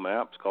on Google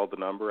Maps, called the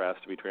number,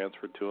 asked to be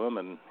transferred to him,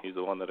 and he's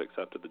the one that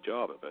accepted the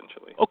job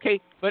eventually. Okay,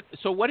 but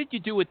so what did you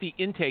do with the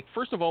intake?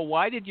 First of all,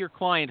 why did your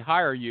client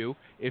hire you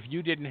if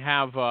you didn't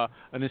have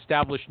an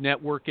established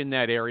network in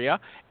that area?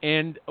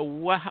 And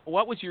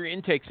what was your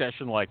intake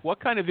session like? What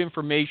kind of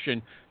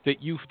information did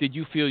you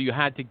feel you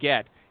had to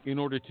get in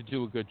order to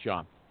do a good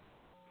job?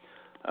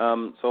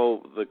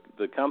 So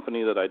the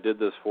company that I did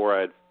this for,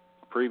 I had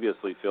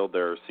previously filled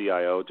their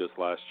CIO just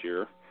last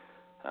year.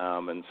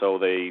 And so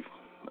they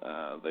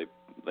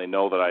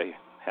know that I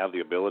have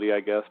the ability,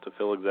 I guess, to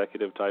fill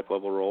executive type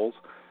level roles.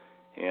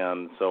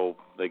 And so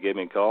they gave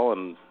me a call,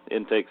 and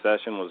intake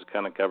session was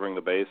kind of covering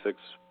the basics.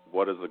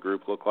 What does the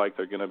group look like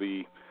they're going to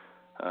be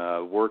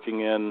working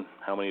in?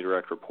 How many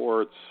direct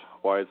reports?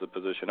 Why is the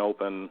position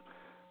open?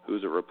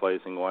 Who's it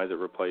replacing? Why is it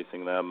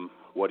replacing them?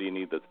 What do you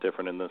need that's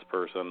different in this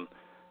person?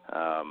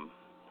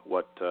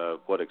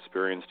 What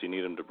experience do you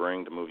need them to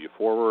bring to move you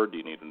forward? Do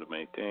you need them to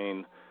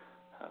maintain?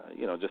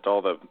 Just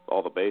all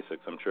the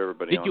basics. I'm sure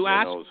everybody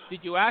knows.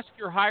 Did you ask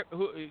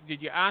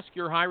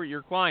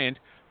your client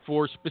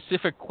for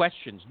specific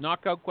questions,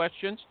 knockout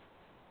questions?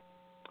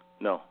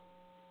 No.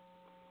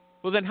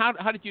 Well, then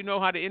how did you know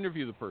how to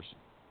interview the person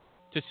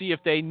to see if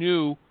they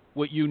knew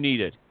what you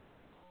needed?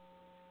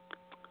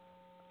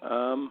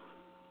 I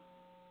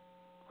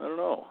don't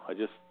know. I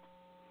just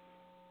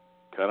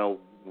kind of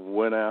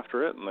went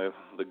after it, and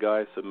the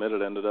guy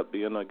submitted ended up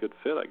being a good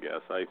fit, I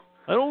guess.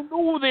 I don't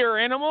know there,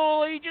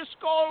 animal. He just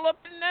called up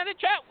and had a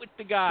chat with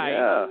the guy.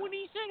 Yeah. When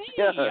he said,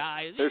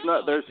 "Hey,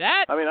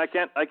 that." I mean, I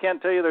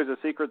can't tell you there's a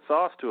secret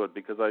sauce to it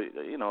because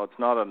it's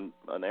not an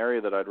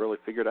area that I'd really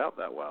figured out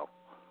that well.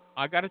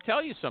 I got to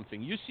tell you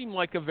something. You seem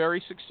like a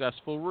very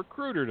successful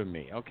recruiter to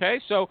me. Okay,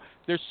 so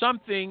there's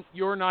something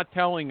you're not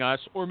telling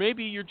us, or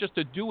maybe you're just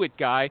a do-it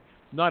guy,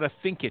 not a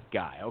think-it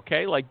guy.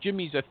 Okay, like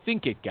Jimmy's a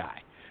think-it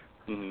guy.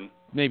 Mm-hmm.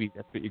 Maybe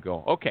that's what you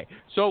go. Okay,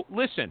 so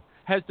listen.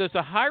 Does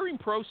the hiring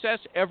process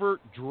ever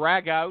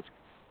drag out?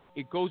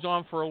 It goes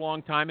on for a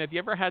long time. Have you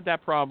ever had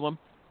that problem?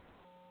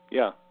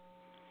 Yeah.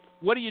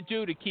 What do you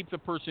do to keep the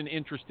person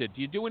interested?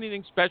 Do you do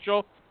anything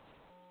special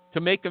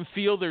to make them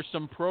feel there's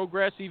some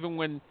progress even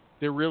when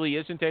there really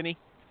isn't any?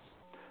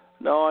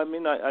 No, I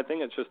mean, I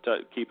think it's just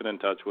keeping in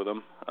touch with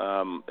them.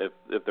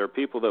 If they're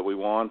people that we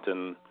want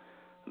and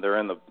they're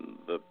in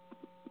the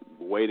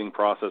waiting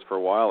process for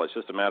a while. It's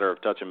just a matter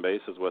of touching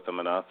bases with them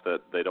enough that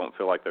they don't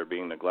feel like they're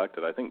being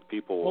neglected. I think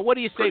people. Well, what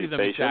do you say to them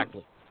patient.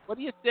 exactly? What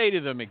do you say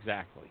to them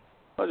exactly?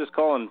 I'll just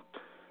call and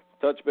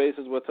touch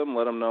bases with them,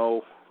 let them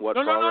know what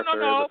progress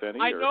there is, if any.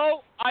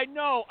 I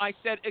know. I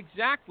said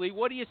exactly.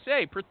 What do you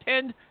say?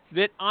 Pretend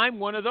that I'm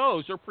one of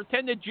those, or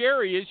pretend that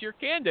Jerry is your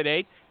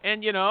candidate,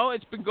 and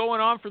it's been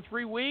going on for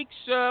 3 weeks.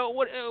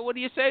 What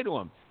do you say to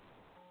him?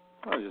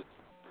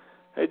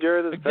 Hey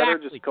Jerry, this is Petter,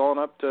 just calling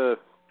up to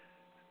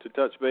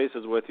touch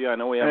bases with you. I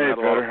know we haven't had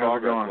a lot of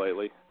progress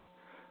lately.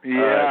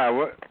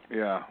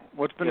 Yeah,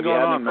 what's been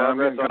going on, man? I'm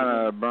getting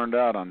kind of burned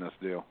out on this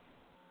deal.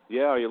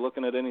 Yeah, are you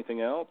looking at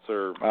anything else,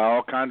 or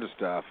all kinds of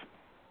stuff?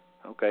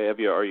 Okay,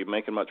 are you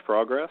making much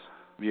progress?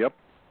 Yep.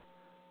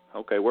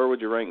 Okay, where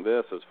would you rank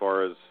this as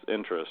far as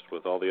interest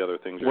with all the other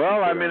things?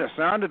 Well, I mean, it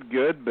sounded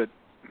good, but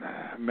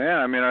man,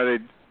 I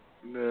mean,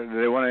 do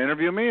they want to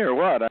interview me or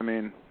what? I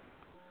mean,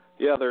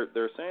 yeah,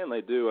 they're saying they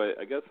do.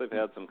 I guess they've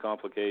had some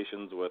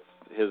complications with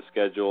his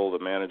schedule. The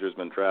manager's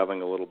been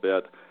traveling a little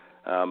bit.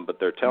 But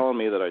they're telling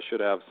me that I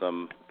should have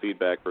some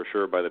feedback for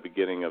sure by the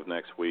beginning of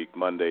next week,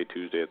 Monday,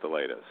 Tuesday at the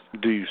latest.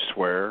 Do you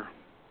swear?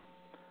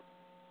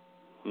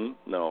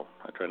 No,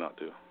 I try not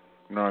to.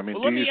 No, I mean,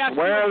 do you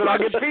swear that I'll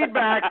get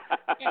feedback?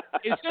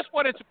 Is this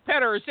what it's,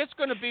 Petter, is this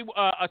going to be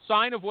a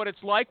sign of what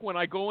it's like when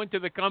I go into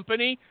the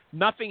company,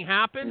 nothing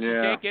happens,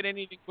 you can't get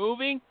anything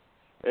moving?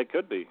 It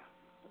could be.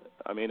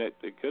 I mean, it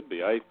could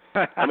be. I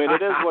mean,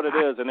 it is what it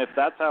is, and if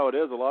that's how it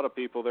is, a lot of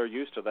people, they're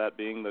used to that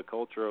being the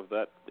culture of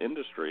that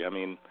industry. I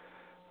mean,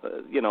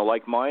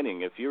 like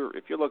mining, if you're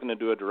looking to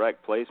do a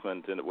direct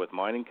placement with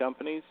mining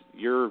companies,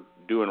 you're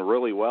doing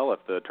really well if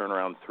they turn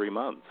around 3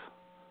 months.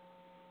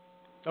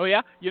 Oh,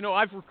 yeah?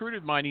 I've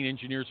recruited mining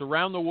engineers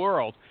around the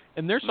world,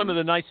 and they're some of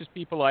the nicest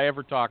people I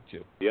ever talked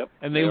to. Yep.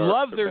 And they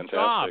love their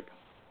job. Fantastic.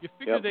 You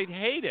figure they'd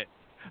hate it.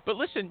 But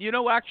listen,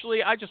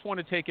 actually, I just want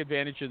to take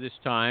advantage of this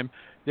time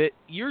that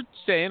you're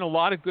saying a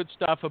lot of good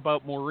stuff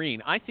about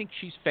Maureen. I think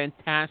she's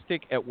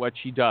fantastic at what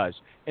she does.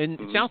 And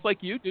it sounds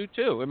like you do,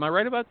 too. Am I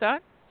right about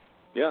that?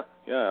 Yeah,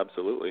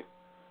 absolutely.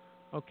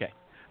 Okay.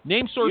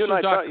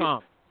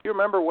 Namesourcer.com. You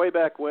remember way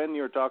back when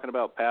you were talking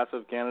about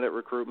passive candidate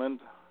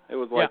recruitment? It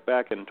was like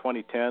back in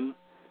 2010,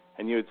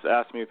 and you had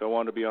asked me if I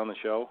wanted to be on the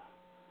show.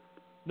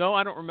 No,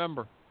 I don't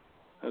remember.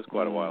 It was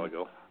quite a while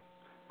ago.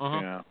 Uh-huh.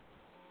 Yeah.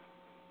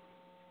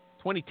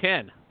 2010.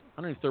 I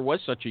don't know if there was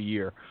such a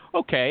year.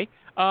 Okay.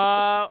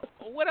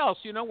 What else?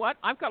 You know what?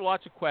 I've got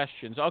lots of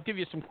questions. I'll give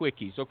you some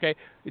quickies, okay?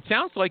 It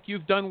sounds like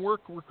you've done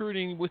work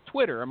recruiting with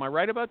Twitter. Am I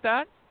right about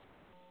that?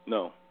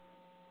 No.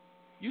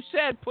 You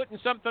said putting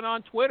something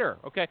on Twitter.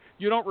 Okay.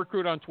 You don't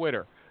recruit on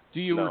Twitter.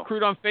 Do you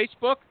recruit on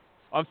Facebook?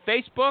 On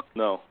Facebook?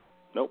 No.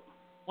 Nope.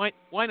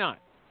 Why not?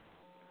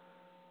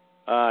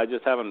 I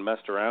just haven't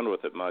messed around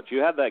with it much. You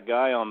had that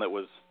guy on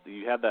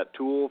you had that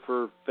tool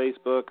for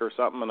Facebook or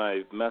something, and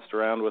I messed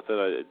around with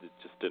it. It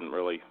just didn't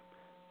really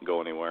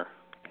go anywhere.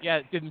 Yeah,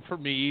 it didn't for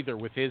me either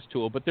with his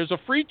tool. But there's a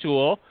free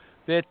tool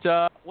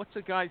that, what's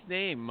the guy's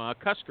name?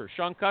 Cusker,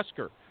 Sean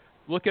Cusker.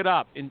 Look it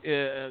up. I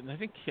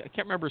can't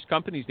remember his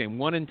company's name,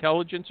 One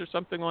Intelligence or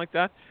something like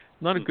that.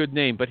 Not a good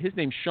name, but his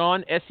name's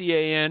Sean,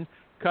 Sean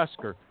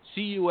Cusker,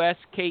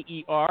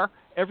 Cusker.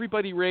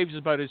 Everybody raves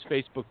about his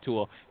Facebook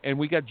tool. And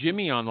we got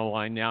Jimmy on the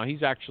line now.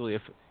 He's actually,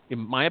 in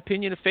my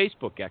opinion, a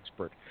Facebook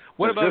expert.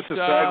 Is this a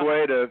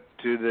segue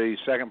to the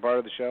second part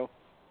of the show?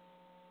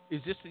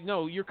 Is this,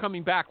 no, you're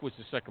coming back was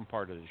the second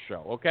part of the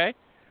show, okay?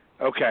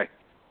 Okay.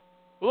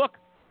 Look,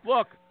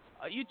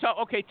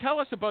 tell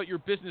us about your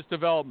business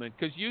development,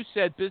 because you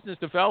said business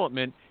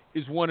development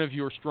is one of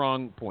your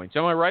strong points.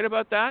 Am I right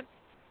about that?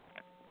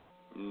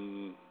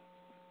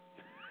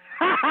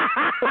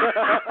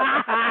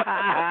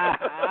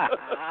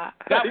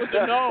 That was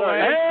a no,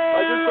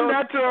 and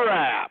that's a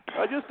wrap.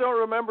 I just don't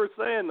remember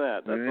saying that.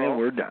 That's all.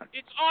 We're done.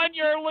 It's on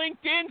your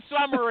LinkedIn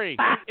summary.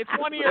 It's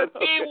one of your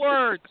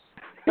keywords.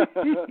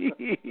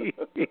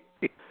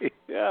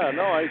 Yeah,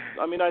 no,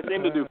 I mean, I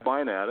seem to do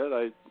fine at it.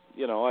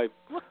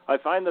 I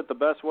find that the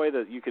best way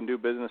that you can do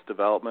business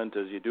development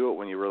is you do it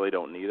when you really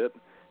don't need it,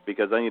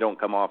 because then you don't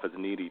come off as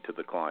needy to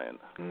the client.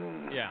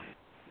 Yeah.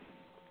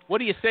 What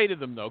do you say to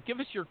them, though? Give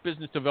us your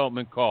business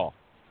development call.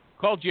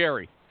 Call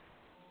Jerry.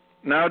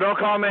 No, don't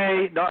call me.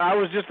 I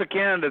was just a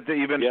candidate that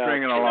you've been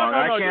stringing along.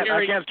 No,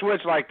 I can't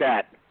switch like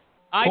that.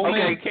 I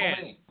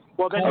can.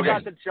 Well, then you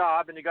got the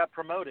job and you got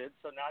promoted,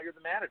 so now you're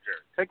the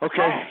manager. Take the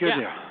call. Good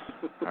deal.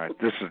 All right,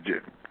 this is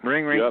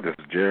Ring. Yep. This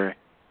is Jerry.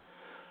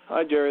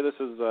 Hi, Jerry. This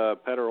is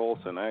Petter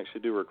Olsen. I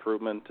actually do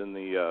recruitment in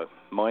the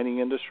mining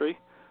industry.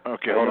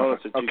 Okay, hold on.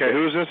 Okay,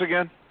 who's this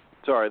again?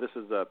 Sorry, this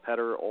is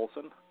Petter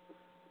Olsen.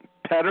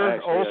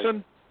 Petter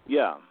Olsen?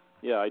 Yeah,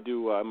 I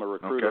do. I'm a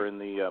recruiter in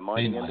the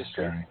mining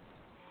industry. Jerry.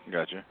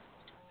 Gotcha.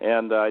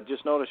 And I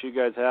just noticed you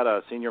guys had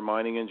a senior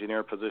mining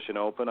engineer position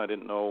open. I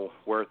didn't know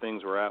where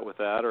things were at with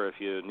that, or if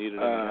you needed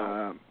any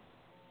help.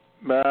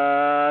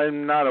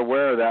 I'm not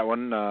aware of that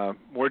one.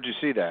 Where'd you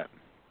see that?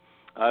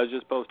 I was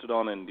just posted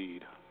on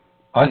Indeed.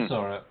 I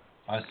saw it,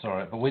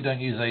 but we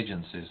don't use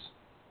agencies.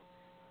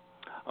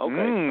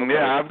 Okay.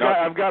 Yeah,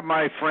 I've got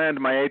my friend,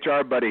 my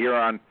HR buddy here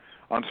on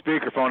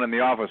speakerphone in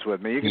the office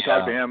with me. You can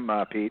talk to him,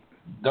 Pete.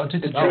 Don't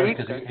ignore it,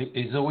 because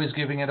he's always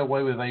giving it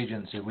away with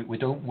agencies. We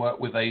don't work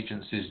with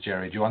agencies,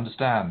 Jerry. Do you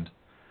understand?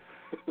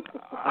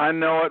 I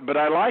know it, but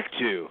I like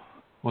to.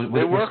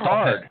 They work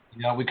hard.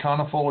 Yeah, we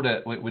can't afford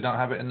it. We don't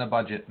have it in the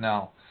budget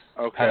now.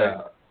 Okay.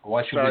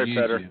 Why should we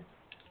use you?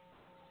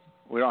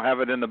 We don't have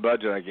it in the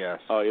budget, I guess.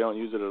 Oh, you don't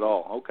use it at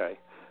all. Okay.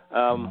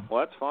 Well,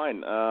 that's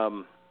fine.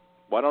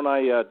 Why don't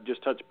I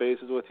just touch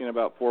bases with you in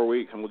about 4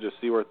 weeks, and we'll just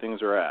see where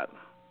things are at.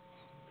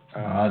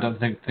 I don't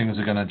think things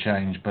are going to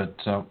change, but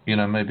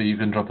maybe you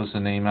can drop us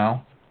an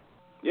email.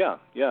 Yeah,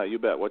 you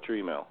bet. What's your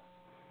email?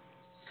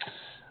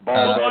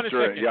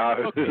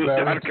 Yahoo.com.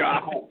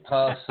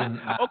 Person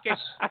at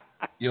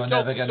you're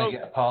never going to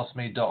get past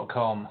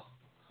me.com.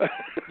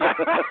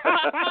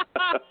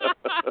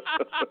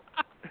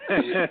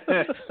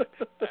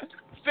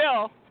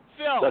 Phil,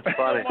 that's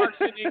funny. Mark's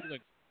in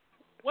England.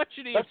 What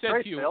should he have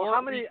said to you? Phil.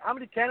 How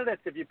many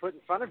candidates have you put in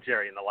front of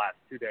Jerry in the last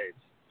 2 days?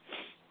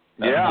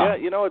 Yeah,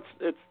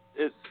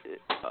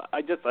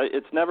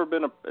 it's never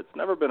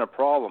been a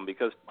problem,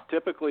 because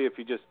typically if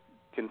you just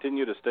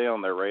continue to stay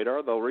on their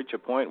radar, they'll reach a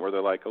point where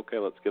they're like, okay,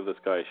 let's give this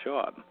guy a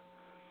shot.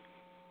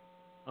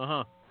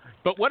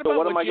 But what about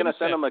what am I going to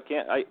send him I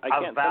can't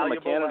send him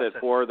a candidate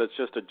for that's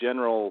just a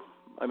general.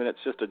 I mean,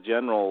 it's just a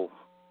general.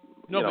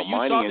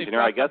 Mining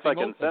engineer. I guess I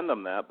can send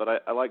them that, but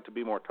I like to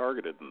be more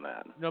targeted than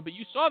that. No, but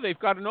you saw they've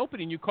got an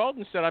opening. You called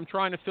and said, I'm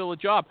trying to fill a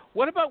job.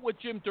 What about what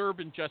Jim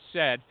Durbin just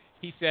said?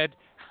 He said,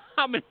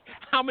 how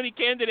many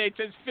candidates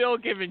has Phil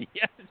given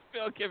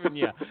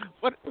you?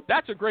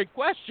 That's a great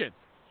question.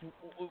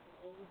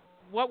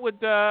 What would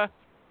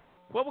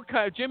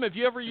Jim, have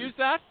you ever used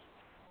that?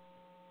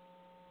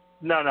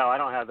 No, I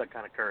don't have that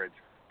kind of courage.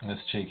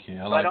 That's cheeky.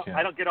 I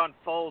don't get on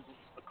calls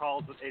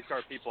with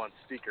HR people on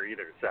speaker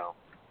either, so.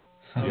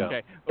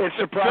 Okay. It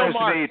surprised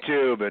me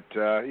too, but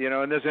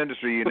in this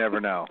industry you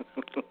never know.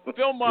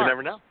 Phil Marks. You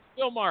never know.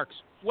 Phil Marks,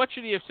 what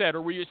should he have said,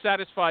 or were you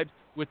satisfied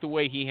with the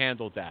way he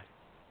handled that?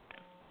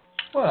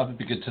 Well, it would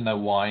be good to know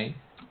why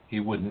he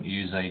wouldn't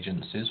use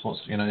agencies.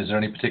 Is there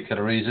any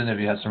particular reason? Have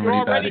you had some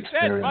really bad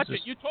experiences? Said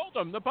budget. You told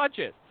him the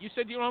budget. You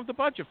said you don't have the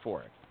budget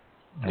for it.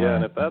 Yeah,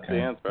 and if that's the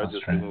answer,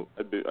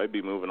 I'd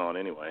be moving on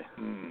anyway.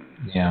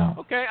 Yeah.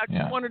 Okay, I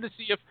just wanted to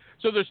see if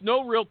there's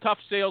no real tough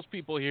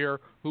salespeople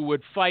here who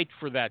would fight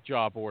for that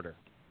job order,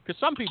 because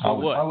some people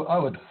would. I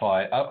would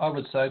fight. I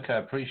would say, okay, I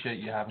appreciate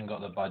you haven't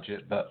got the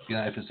budget, but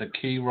if it's a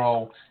key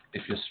role,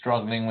 if you're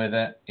struggling with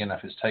it,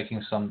 if it's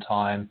taking some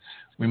time,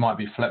 we might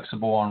be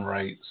flexible on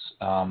rates.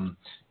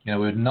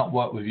 We've not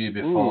worked with you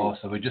before,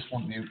 so we just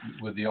want you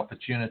with the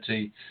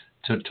opportunity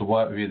to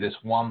work with you this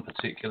one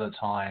particular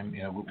time.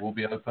 We'll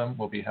be open,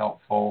 we'll be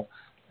helpful,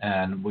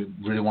 and we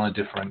really want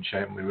to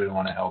differentiate, and we really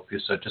want to help you.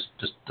 So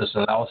just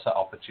allow us that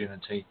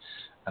opportunity,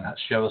 and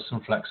show us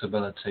some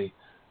flexibility,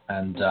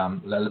 and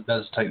let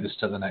us take this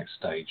to the next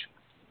stage.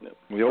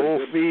 The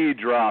old fee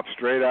drop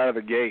straight out of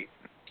the gate.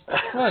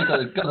 Well,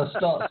 you've got to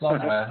start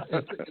somewhere.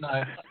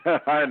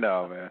 I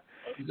know, man.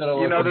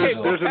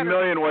 There's a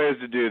million ways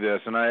to do this,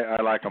 and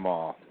I like them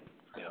all.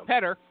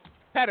 Petter.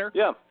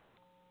 Yeah.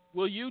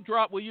 Will you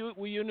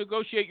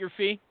negotiate your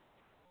fee?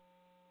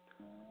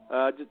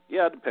 Yeah,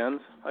 it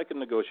depends. I can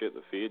negotiate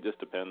the fee. It just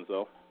depends,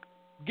 though.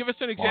 Give us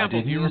an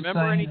example. Do you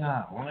remember any?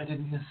 Why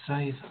didn't you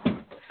say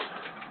that?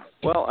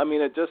 Well, I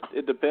mean, it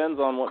depends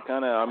on what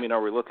kind of. I mean,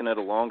 are we looking at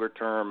a longer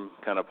term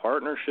kind of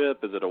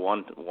partnership? Is it a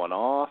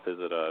one-off? Is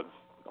it a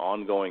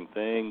ongoing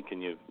thing?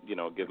 Can you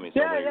give me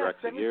so many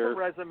recs send a year? Me some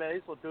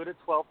resumes. We'll do it at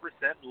 12%.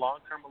 Long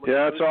term.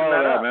 Yeah, that's all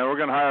of that, man. We're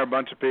going to hire a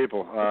bunch of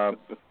people.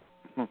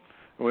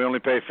 We only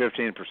pay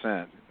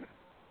 15%.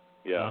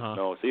 Yeah.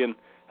 No. See, and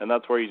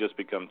that's where you just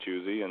become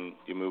choosy and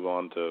you move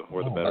on to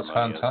where the better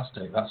money is. That's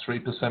fantastic. That's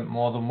 3%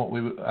 more than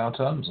what our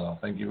terms are.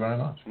 Thank you very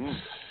much.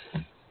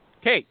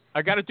 Okay,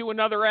 I got to do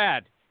another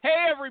ad.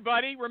 Hey,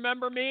 everybody,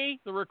 remember me,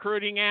 the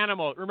recruiting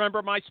animal.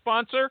 Remember my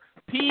sponsor,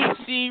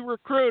 PC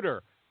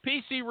Recruiter.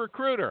 PC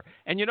Recruiter.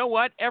 And you know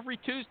what? Every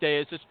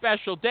Tuesday is a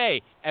special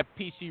day at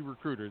PC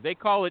Recruiter. They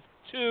call it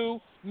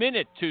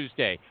 2-Minute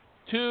Tuesday.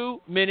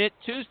 2-Minute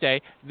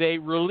Tuesday. They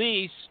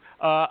release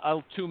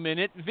a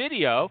 2-minute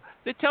video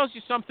that tells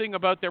you something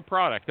about their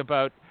product,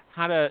 about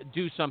how to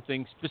do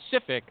something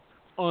specific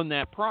on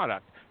that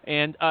product.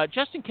 And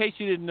just in case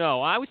you didn't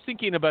know, I was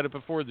thinking about it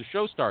before the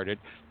show started.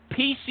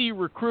 PC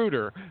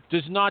Recruiter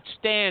does not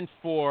stand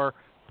for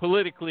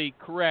politically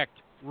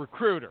correct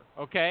recruiter,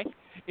 okay?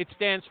 It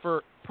stands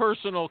for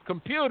personal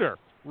computer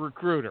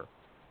recruiter,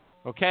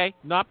 okay?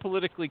 Not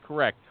politically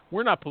correct.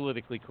 We're not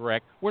politically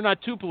correct. We're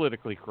not too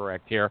politically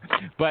correct here.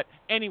 But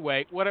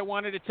anyway, what I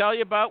wanted to tell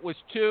you about was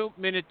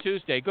 2-Minute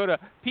Tuesday. Go to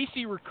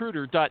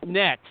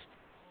pcrecruiter.net,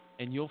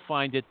 and you'll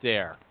find it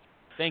there.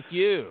 Thank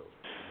you.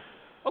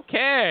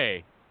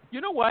 Okay. You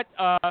know what?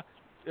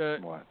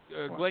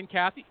 Glenn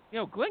Cathy.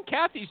 Glenn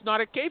Cathy's not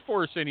at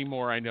K-Force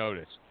anymore, I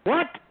noticed.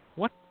 What?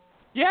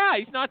 Yeah,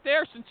 he's not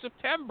there since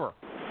September.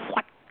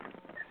 What?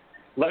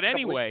 But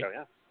anyway,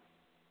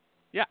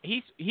 Yeah,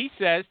 he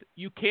says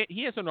you can't.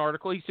 He has an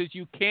article. He says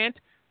you can't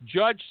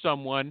judge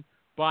someone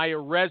by a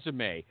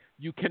resume.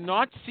 You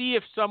cannot see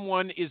if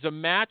someone is a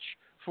match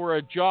for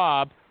a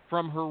job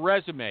from her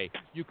resume.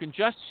 You can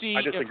just see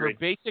if her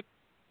basic.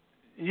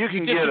 You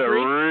can get a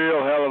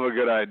real hell of a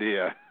good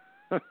idea.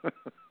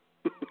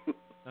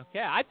 Okay,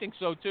 I think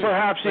so too.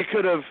 Perhaps he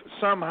could have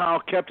somehow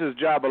kept his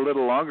job a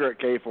little longer at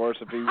K-Force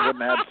if he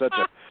wouldn't have such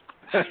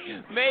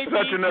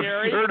an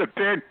absurd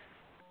opinion.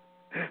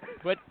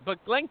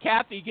 But Glenn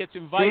Cathy gets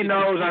invited. He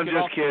knows I'm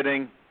just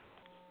kidding.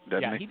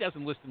 Yeah, he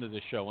doesn't listen to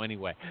the show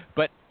anyway.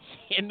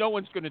 And no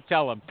one's going to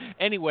tell him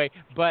anyway.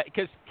 But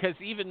because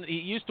even he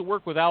used to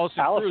work with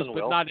Allison Cruz,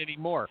 but not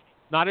anymore.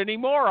 Not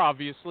anymore,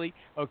 obviously.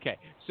 Okay,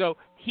 so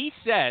he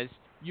says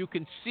you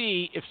can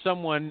see if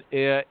someone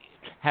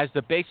has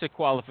the basic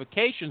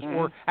qualifications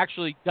or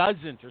actually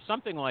doesn't or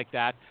something like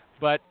that.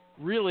 But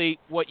really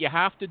what you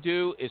have to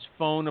do is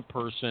phone a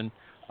person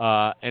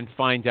and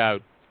find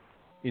out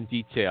in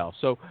detail.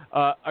 So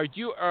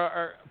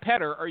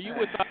Petter, are you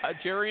with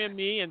Jerry and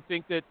me and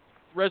think that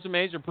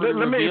resumes are pretty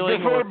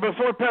revealing?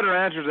 Before Petter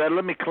answers that,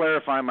 let me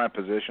clarify my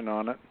position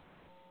on it.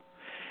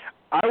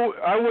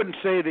 I wouldn't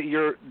say that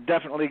you're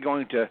definitely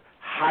going to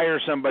hire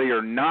somebody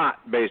or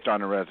not based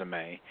on a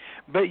resume,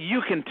 but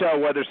you can tell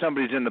whether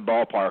somebody's in the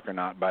ballpark or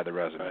not by the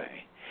resume.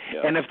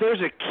 Yeah. And if there's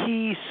a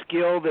key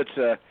skill that's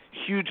a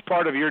huge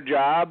part of your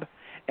job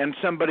and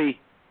somebody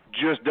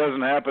just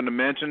doesn't happen to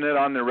mention it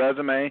on their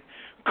resume,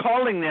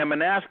 calling them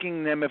and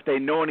asking them if they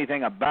know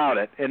anything about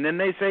it, and then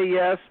they say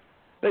yes,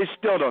 they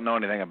still don't know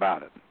anything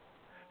about it.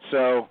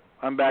 So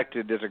I'm back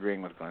to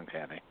disagreeing with Glenn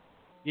Cathy.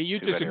 Yeah, you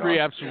disagree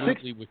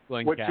absolutely with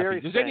Glenn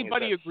Cathy. Does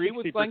anybody agree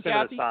with Glenn Cathy?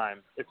 60% of the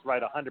time, it's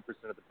right 100%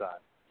 of the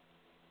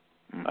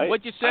time.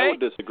 What'd you say? I would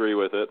disagree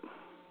with it.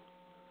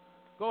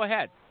 Go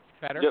ahead,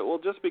 Petter. Yeah, well,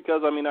 just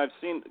because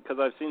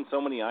I've seen so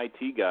many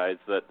IT guys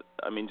that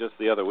just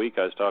the other week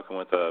I was talking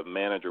with a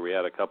manager. We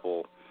had a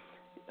couple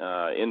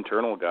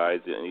internal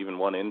guys and even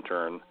one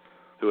intern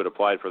who had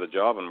applied for the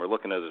job, and we're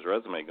looking at his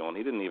resume going,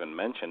 he didn't even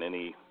mention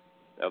any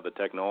of the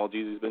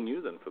technologies he's been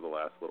using for the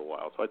last little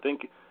while. So I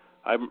think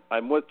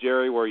I'm with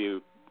Jerry where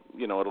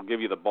it'll give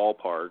you the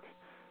ballpark,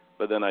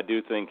 but then I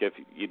do think if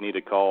you need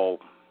to call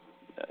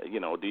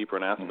deeper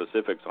and ask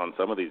specifics on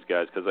some of these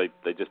guys because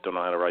they just don't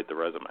know how to write the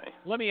resume.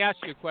 Let me ask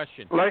you a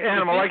question.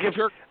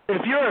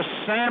 If you're a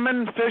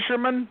salmon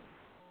fisherman,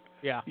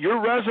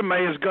 your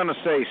resume is going to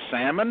say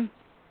salmon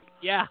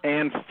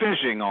and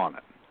fishing on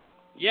it.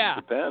 Yeah.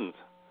 Depends.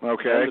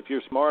 Okay. Depends if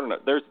you're smart enough.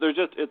 There's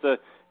just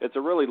it's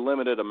a really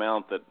limited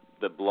amount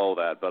that blow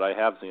that, but I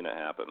have seen it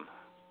happen.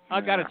 I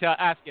got to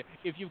ask you,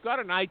 if you've got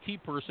an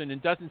IT person and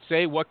doesn't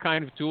say what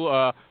kind of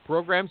tool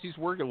programs he's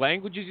working,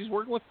 languages he's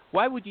working with,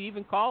 why would you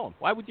even call him?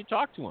 Why would you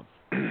talk to him?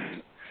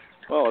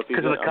 Well,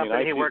 because of the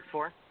company he worked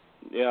for.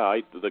 Yeah,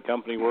 the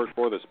company he worked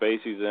for, the space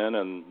he's in,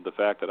 and the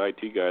fact that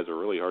IT guys are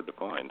really hard to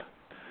find.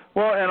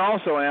 Well, and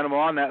also, Animal,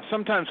 on that,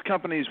 sometimes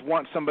companies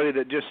want somebody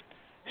that just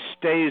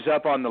stays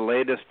up on the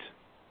latest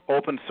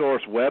open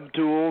source web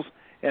tools,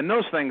 and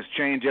those things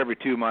change every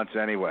 2 months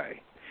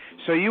anyway.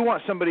 So you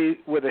want somebody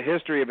with a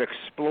history of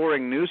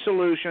exploring new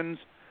solutions,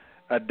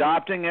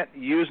 adopting it,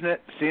 using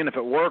it, seeing if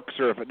it works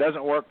or if it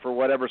doesn't work for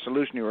whatever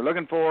solution you were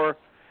looking for.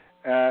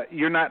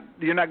 You're not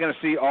going to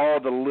see all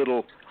the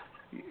little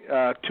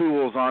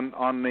tools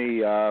on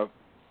the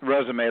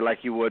resume like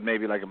you would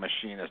maybe like a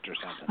machinist or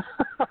something.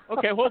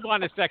 Okay, hold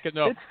on a second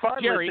though. It's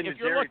fun Jerry, listening to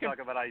Jerry talk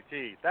about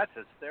IT. That's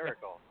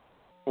hysterical.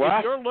 What?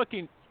 If you're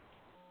looking,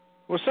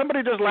 was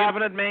somebody just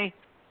laughing at me?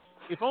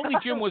 If only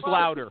Jim was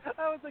louder. That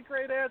was a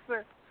great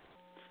answer.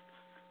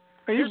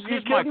 Are you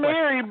kidding me?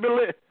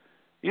 Or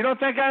you don't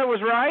think I was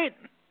right?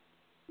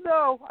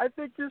 No, I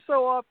think you're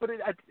so off. But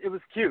it was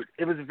cute.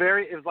 It was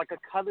like a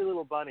cuddly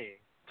little bunny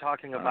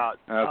talking about.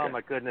 Okay. Oh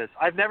my goodness,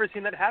 I've never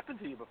seen that happen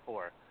to you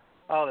before.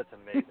 Oh, that's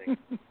amazing.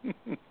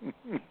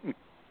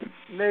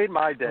 Made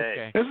my day.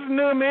 Okay. This is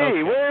new me.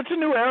 Okay. Well, it's a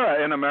new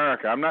era in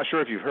America. I'm not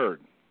sure if you've heard.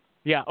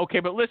 Yeah.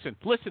 Okay, but listen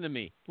to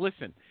me.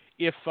 Listen,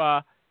 if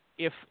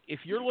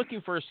you're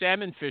looking for a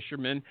salmon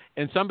fisherman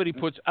and somebody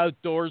puts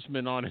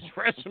outdoorsman on his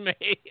resume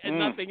and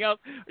nothing else,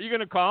 are you going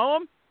to call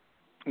him?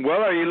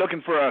 Well, are you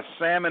looking for a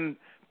salmon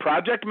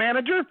project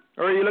manager,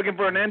 or are you looking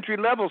for an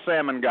entry-level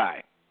salmon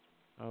guy?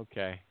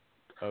 Okay.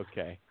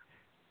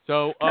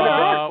 So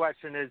the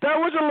question is, that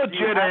was a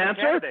legit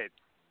answer. God.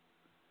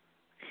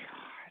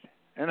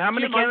 And how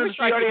many candidates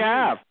do you already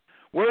have?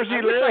 Where does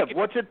he live?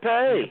 What's it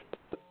pay?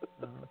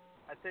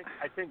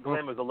 I think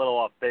Glenn was a little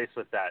off base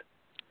with that.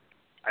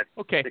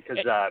 Okay. Because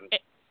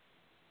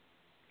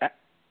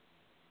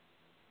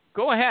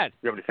go ahead.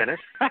 You want me to finish?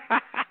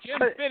 Jim,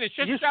 finish.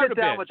 Just you shout sit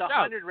down a bit. with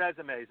 100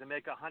 resumes and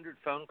make 100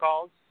 phone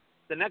calls.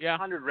 The next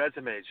 100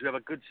 resumes, you have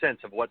a good sense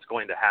of what's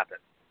going to happen.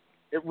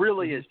 It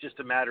really is just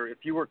a matter. If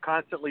you were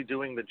constantly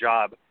doing the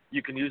job,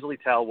 you can usually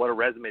tell what a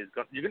resume is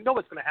going. You can know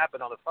what's going to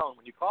happen on the phone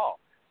when you call.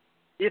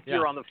 If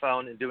you're on the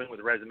phone and doing with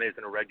resumes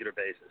on a regular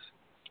basis,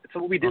 so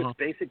what we do is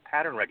basic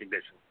pattern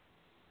recognition.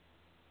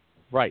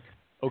 Right.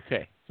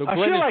 Okay. So I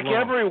Glenn feel like wrong.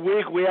 every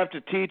week we have to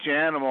teach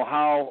Animal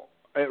how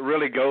it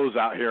really goes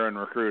out here in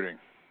recruiting.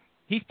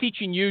 He's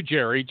teaching you,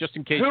 Jerry, just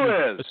in case Who you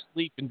were is?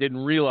 asleep and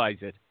didn't realize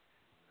it.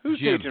 Who's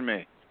Jim. teaching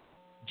me?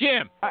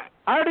 Jim. I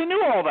already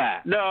knew all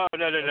that. No.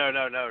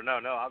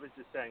 I was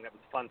just saying that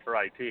was fun for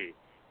IT.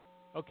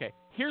 Okay.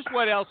 Here's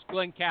what else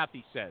Glenn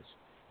Cathy says.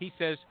 He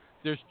says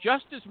there's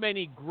just as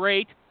many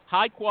great,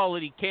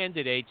 high-quality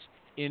candidates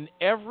in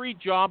every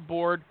job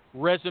board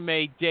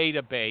resume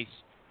database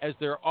as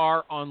there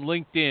are on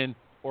LinkedIn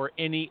or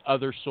any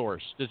other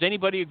source. Does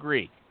anybody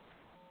agree?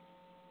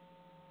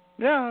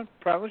 Yeah,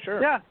 probably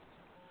sure. Yeah.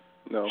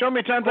 No. Show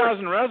me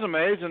 10,000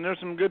 resumes, and there's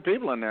some good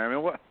people in there. I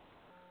mean, what?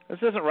 This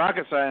isn't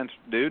rocket science,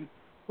 dude.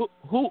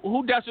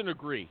 Who doesn't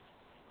agree?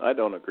 I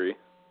don't agree.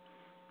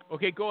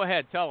 Okay, go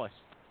ahead. Tell us.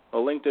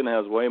 Well, LinkedIn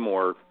has way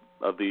more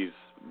of these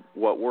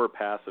what were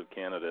passive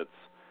candidates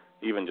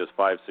even just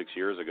 5-6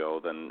 years ago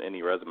than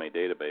any resume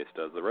database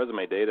does. The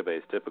resume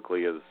database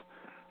typically is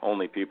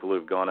only people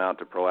who've gone out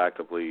to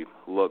proactively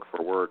look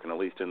for work, and at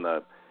least in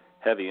the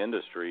heavy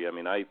industry. I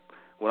mean,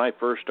 when I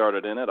first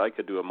started in it, I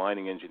could do a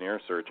mining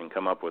engineer search and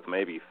come up with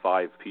maybe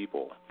 5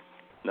 people.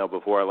 Now,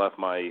 before I left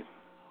my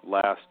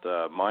last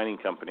mining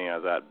company I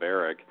was at,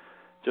 Barrick,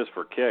 just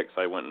for kicks,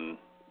 I went and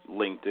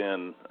linked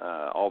in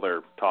all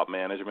their top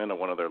management at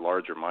one of their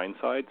larger mine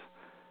sites,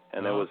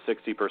 and there was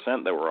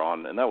 60% that were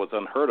on, and that was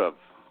unheard of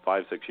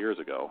 5-6 years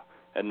ago,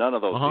 and none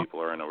of those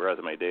people are in a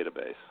resume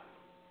database.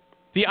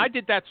 See, I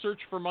did that search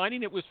for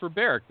mining. It was for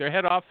Barrick. Their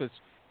head office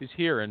is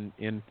here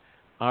in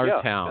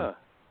our town.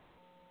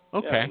 Yeah.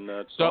 Okay. Yeah,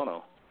 in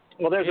Toronto.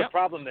 Well, there's a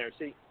problem there.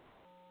 See,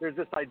 there's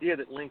this idea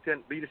that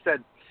LinkedIn, but you just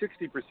said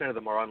 60% of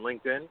them are on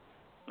LinkedIn.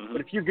 Mm-hmm.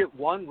 But if you get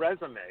one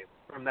resume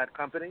from that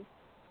company,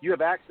 you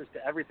have access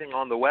to everything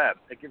on the web.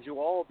 It gives you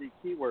all the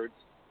keywords,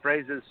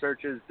 phrases,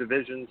 searches,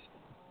 divisions,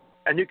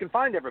 and you can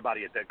find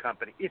everybody at that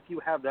company if you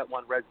have that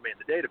one resume in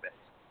the database.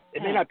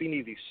 It may not be an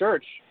easy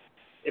search.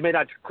 It may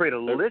not create a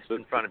list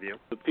in front of you.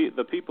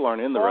 The people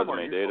aren't in the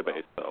resume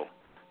database, though.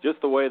 Just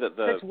the way that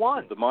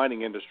the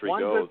mining industry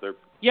goes.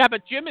 Yeah,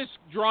 but Jim is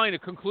drawing a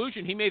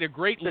conclusion. He made a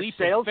great leap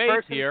of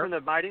faith here. From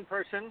the mining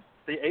person,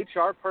 the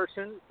HR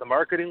person, the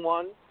marketing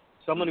one,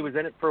 someone who was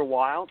in it for a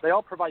while, they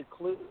all provide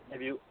clues.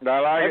 You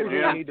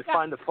need to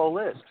find the full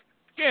list.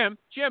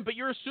 Jim, but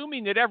you're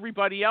assuming that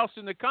everybody else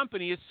in the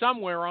company is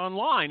somewhere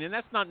online, and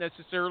that's not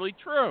necessarily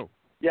true.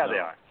 Yeah, they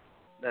are.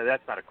 No,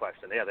 that's not a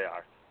question. Yeah, they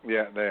are.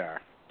 Yeah, they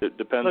are. It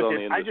depends on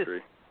the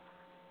industry.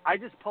 I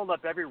just pulled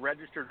up every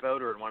registered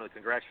voter in one of the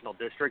congressional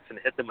districts and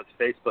hit them with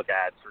Facebook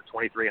ads for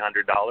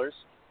 $2,300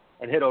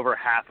 and hit over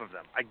half of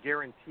them. I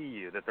guarantee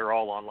you that they're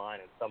all online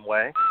in some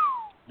way.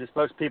 Just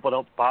most people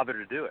don't bother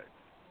to do it.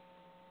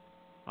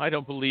 I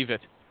don't believe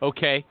it.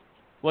 Okay.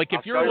 Like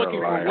if you're looking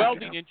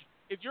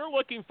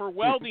for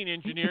welding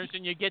engineers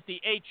and you get the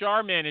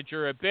HR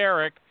manager at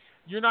Barrick,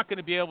 you're not going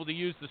to be able to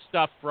use the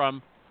stuff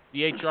from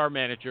the HR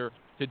manager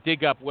to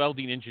dig up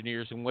welding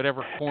engineers in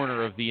whatever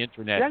corner of the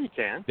internet you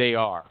can. They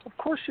are. Of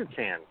course you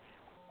can.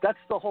 That's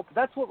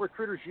what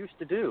recruiters used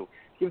to do.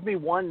 Give me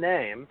one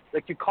name,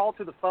 like you call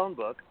through the phone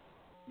book,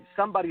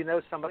 somebody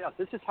knows somebody else.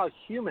 This is how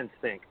humans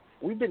think.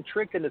 We've been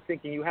tricked into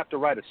thinking you have to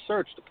write a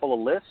search to pull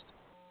a list,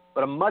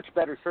 but a much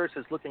better search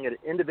is looking at an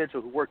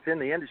individual who works in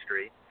the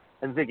industry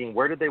and thinking,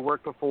 where did they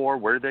work before?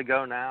 Where did they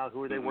go now?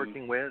 Who are they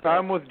working with?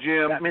 I'm with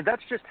Jim. I mean,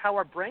 that's just how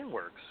our brain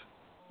works.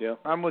 Yeah,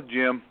 I'm with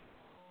Jim.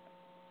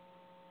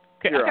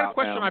 Okay, I got a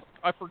question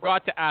I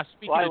forgot to ask.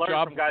 Speaking I of learned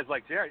job, from guys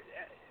like Jerry.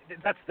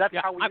 That's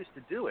how we used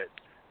to do it.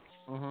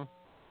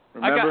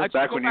 Remember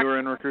back when you were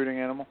in recruiting,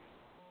 Animal?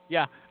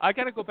 Yeah, I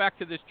got to go back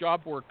to this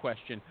job board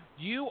question.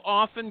 Do you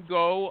often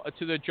go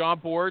to the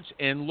job boards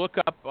and look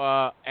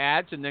up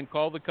ads and then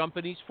call the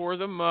companies for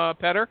them,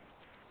 Petter?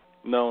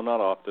 No,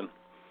 not often.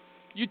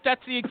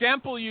 That's the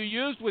example you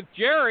used with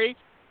Jerry.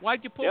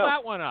 Why'd you pull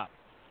that one up?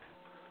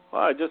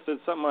 Well,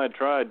 it's something I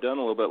tried done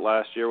a little bit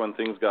last year when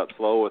things got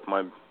slow with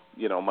my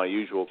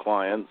usual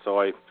clients.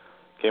 So I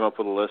came up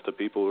with a list of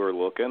people who were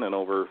looking, and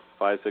over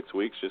 5-6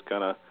 weeks, just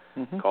kind of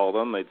called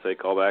them. They'd say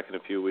call back in a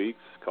few weeks,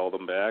 call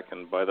them back,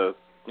 and by the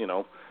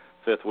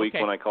 5th week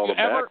when I called them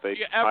back, they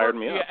hired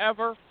me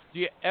up. Do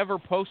you ever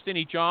post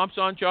any jobs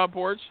on job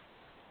boards?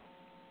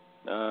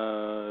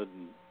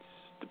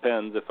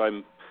 Depends.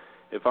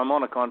 If I'm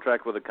on a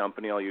contract with a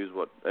company, I'll use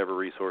whatever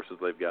resources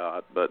they've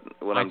got. But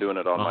when I'm doing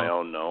it on my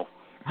own, no.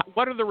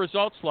 What are the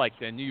results like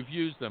then? You've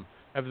used them.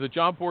 Have the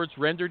job boards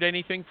rendered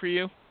anything for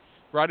you?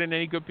 Brought in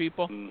any good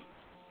people?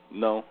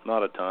 No,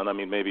 not a ton. I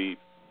mean, maybe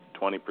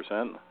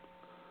 20%.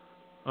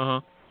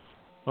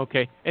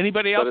 Okay.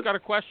 Anybody else got a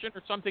question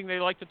or something they'd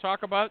like to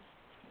talk about?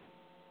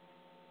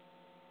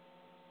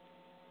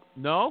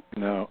 No?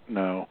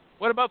 No.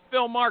 What about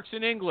Phil Marks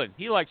in England?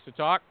 He likes to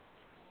talk.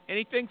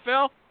 Anything,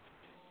 Phil?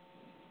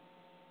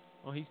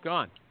 Well, he's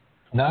gone.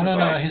 No,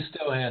 he's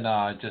still here. No,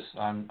 I'm just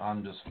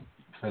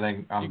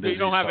feeling I'm busy. You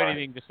don't have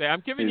anything to say.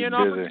 I'm giving you an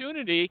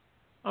opportunity.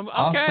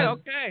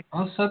 Okay.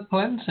 I said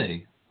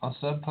plenty.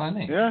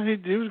 Yeah,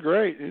 he was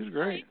great. He was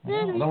great. I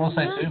don't want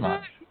to say too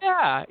much.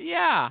 Yeah.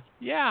 Okay.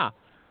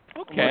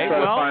 We'll try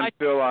to find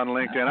Phil on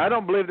LinkedIn. I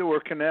don't believe that we're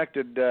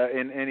connected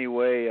in any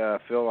way,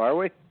 Phil, are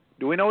we?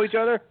 Do we know each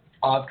other?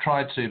 I've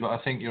tried to, but I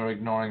think you're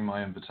ignoring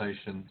my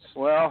invitations.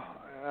 Well,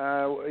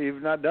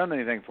 you've not done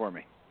anything for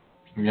me.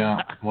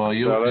 Yeah, well,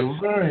 you're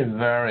very,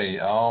 very,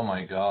 oh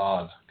my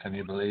God, can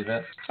you believe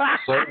it?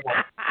 So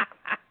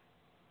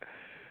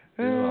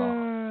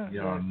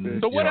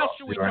what else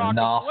should we talk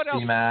about?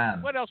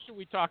 Man. What else should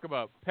we talk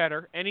about,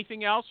 Petter?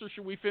 Anything else, or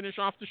should we finish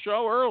off the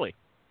show early?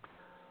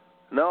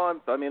 No,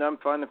 I'm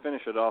fine to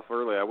finish it off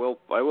early. I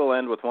will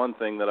end with one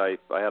thing that I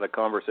had a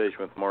conversation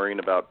with Maureen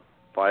about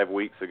 5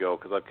 weeks ago,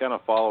 because I've kind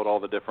of followed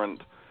all the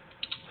different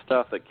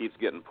stuff that keeps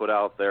getting put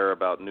out there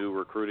about new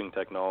recruiting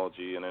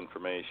technology and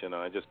information, and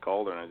I just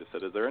called her and I just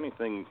said, is there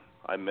anything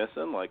I'm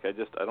missing? Like, I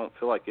don't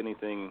feel like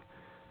anything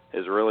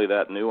is really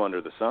that new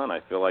under the sun.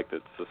 I feel like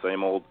it's the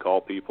same old call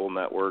people,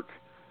 network,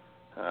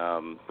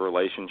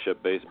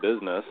 relationship-based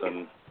business,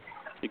 and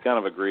he kind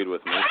of agreed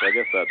with me. So I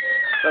guess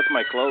that's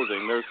my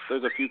closing.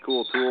 There's a few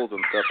cool tools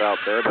and stuff out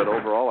there, but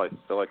overall I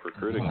feel like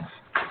recruiting's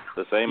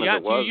the same as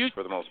it was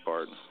for the most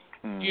part.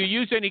 Do you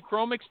use any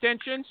Chrome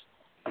extensions?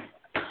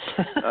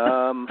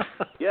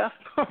 Yeah,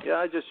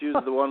 I just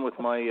used the one with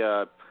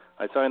my,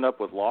 I signed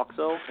up with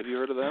Loxo. Have you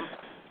heard of them?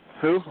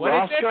 Who?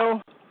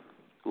 Loxo?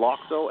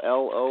 Loxo,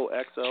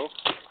 Loxo.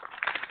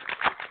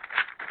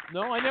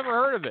 No, I never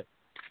heard of it.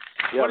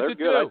 Yeah, what they're does it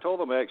good. do? I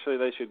told them actually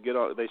they should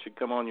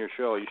come on your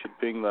show. You should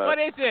ping the. What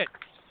is it?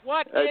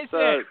 It's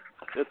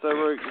a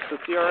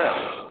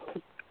CRM.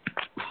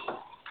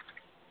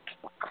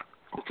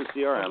 It's a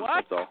CRM. What?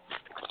 That's all.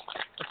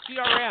 A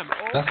CRM.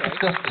 Oh, That's okay.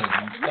 disgusting.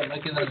 Stop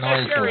making that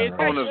noise.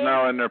 Phone is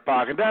now in their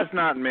pocket. That's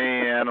not me,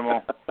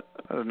 animal.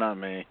 That is not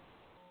me.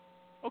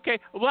 Okay,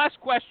 last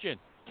question.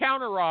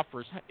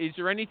 Counteroffers. Is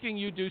there anything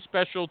you do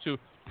special to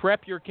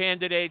prep your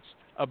candidates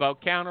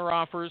about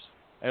counteroffers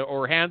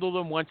or handle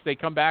them once they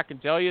come back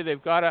and tell you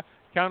they've got a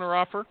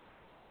counteroffer?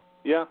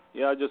 Yeah.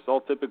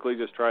 I'll typically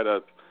just try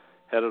to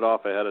head it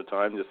off ahead of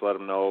time. Just let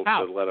them know.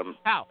 How? To let them.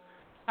 How?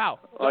 I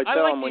like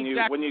tell them when you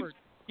words.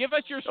 Give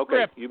us your script.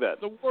 Okay, you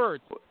bet. The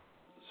words.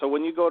 So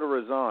when you go to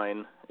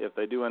resign, if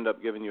they do end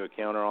up giving you a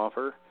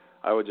counteroffer,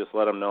 I would just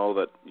let them know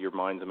that your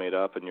mind's made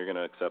up and you're going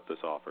to accept this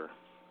offer.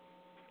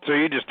 So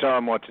you just tell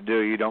them what to do.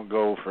 You don't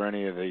go for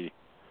any of the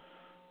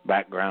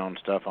background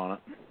stuff on it.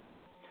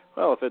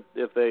 Well,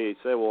 if they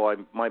say, well, I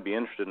might be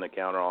interested in a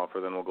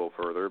counteroffer, then we'll go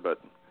further. But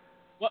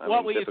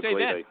what will you say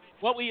then?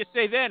 What will you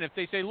say then if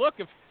they say, look,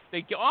 if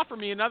they offer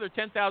me another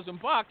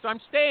 $10,000, I'm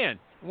staying?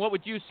 What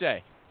would you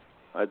say?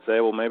 I'd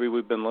say, well, maybe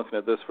we've been looking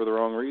at this for the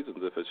wrong reasons.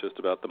 If it's just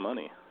about the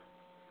money.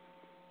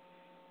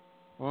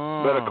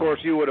 Oh. But of course,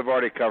 you would have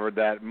already covered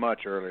that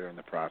much earlier in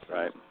the process.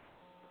 Right.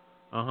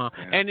 Yeah.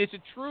 And is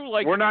it true,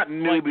 we're not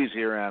newbies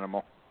here,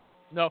 animal?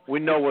 No.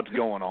 We know what's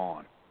going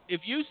on.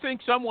 If you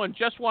think someone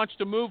just wants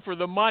to move for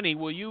the money,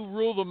 will you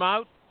rule them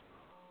out?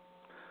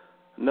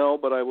 No,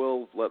 but I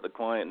will let the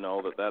client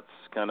know that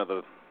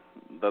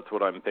that's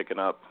what I'm picking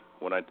up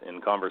when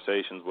in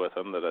conversations with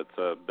them, that it's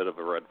a bit of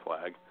a red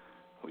flag.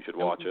 We should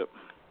watch it.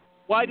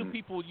 Why do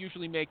people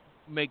usually make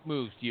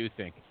moves, do you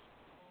think?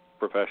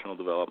 Professional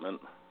development.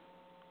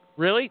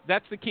 Really?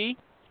 That's the key?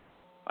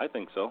 I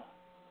think so.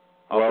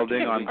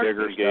 Welding on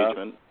bigger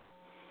engagement.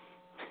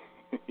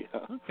 Yeah.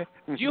 Okay.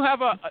 Do you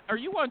have are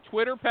you on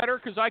Twitter, Petter?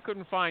 Because I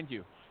couldn't find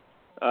you.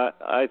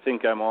 I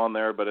think I'm on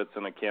there, but it's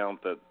an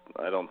account that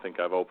I don't think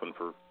I've opened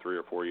for 3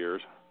 or 4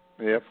 years.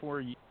 Yep.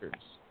 4 years.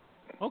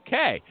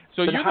 Okay.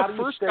 So but you're how the do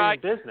you first stay guy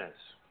in business.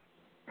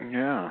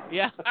 Yeah.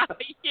 Yeah. That's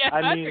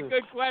a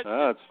good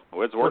question.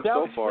 It's worked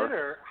so far.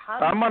 Twitter,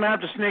 I'm going to have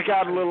to sneak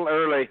out a little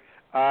early.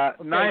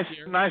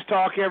 Nice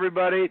talk,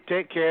 everybody.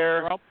 Take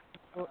care. Well,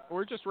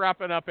 we're just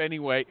wrapping up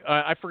anyway.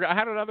 I forgot. I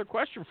had another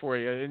question for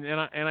you,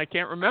 and I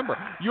can't remember.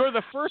 You're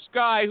the first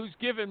guy who's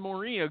given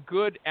Maureen a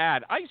good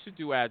ad. I used to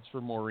do ads for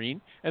Maureen,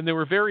 and they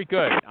were very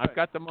good. I've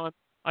got them on.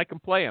 I can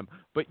play them.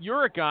 But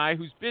you're a guy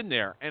who's been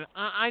there, and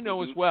I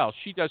know as well.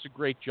 She does a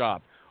great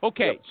job.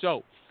 Okay,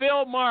 So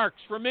Phil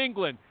Marks from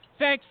England,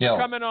 thanks for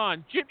coming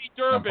on. Jimmy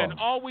Durbin,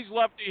 always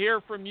love to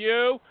hear from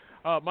you.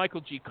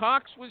 Michael G.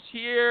 Cox was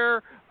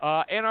here,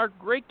 and our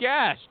great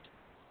guest,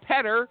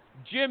 Petter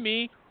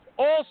Jimmy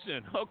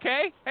Olsen.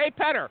 Okay? Hey,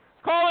 Petter,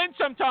 call in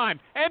sometime,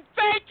 and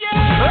thank you!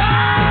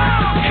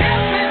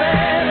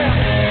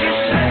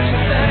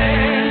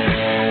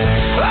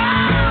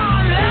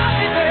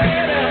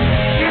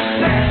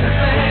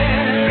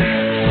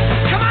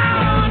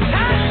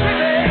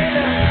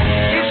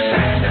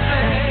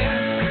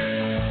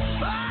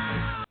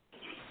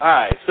 All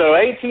right, so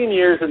 18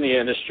 years in the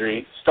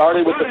industry,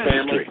 started with the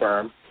family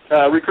firm,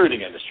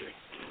 recruiting industry.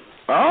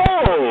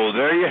 Oh,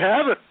 there you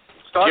have it.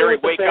 Jerry,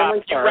 wake up.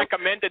 You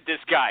recommended this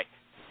guy.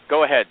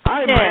 Go ahead.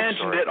 I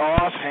mentioned it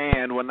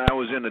offhand when I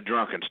was in a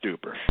drunken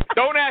stupor.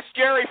 Don't ask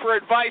Jerry for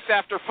advice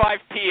after 5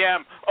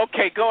 p.m.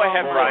 Okay, go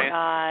ahead,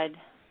 Brian.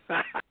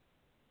 God.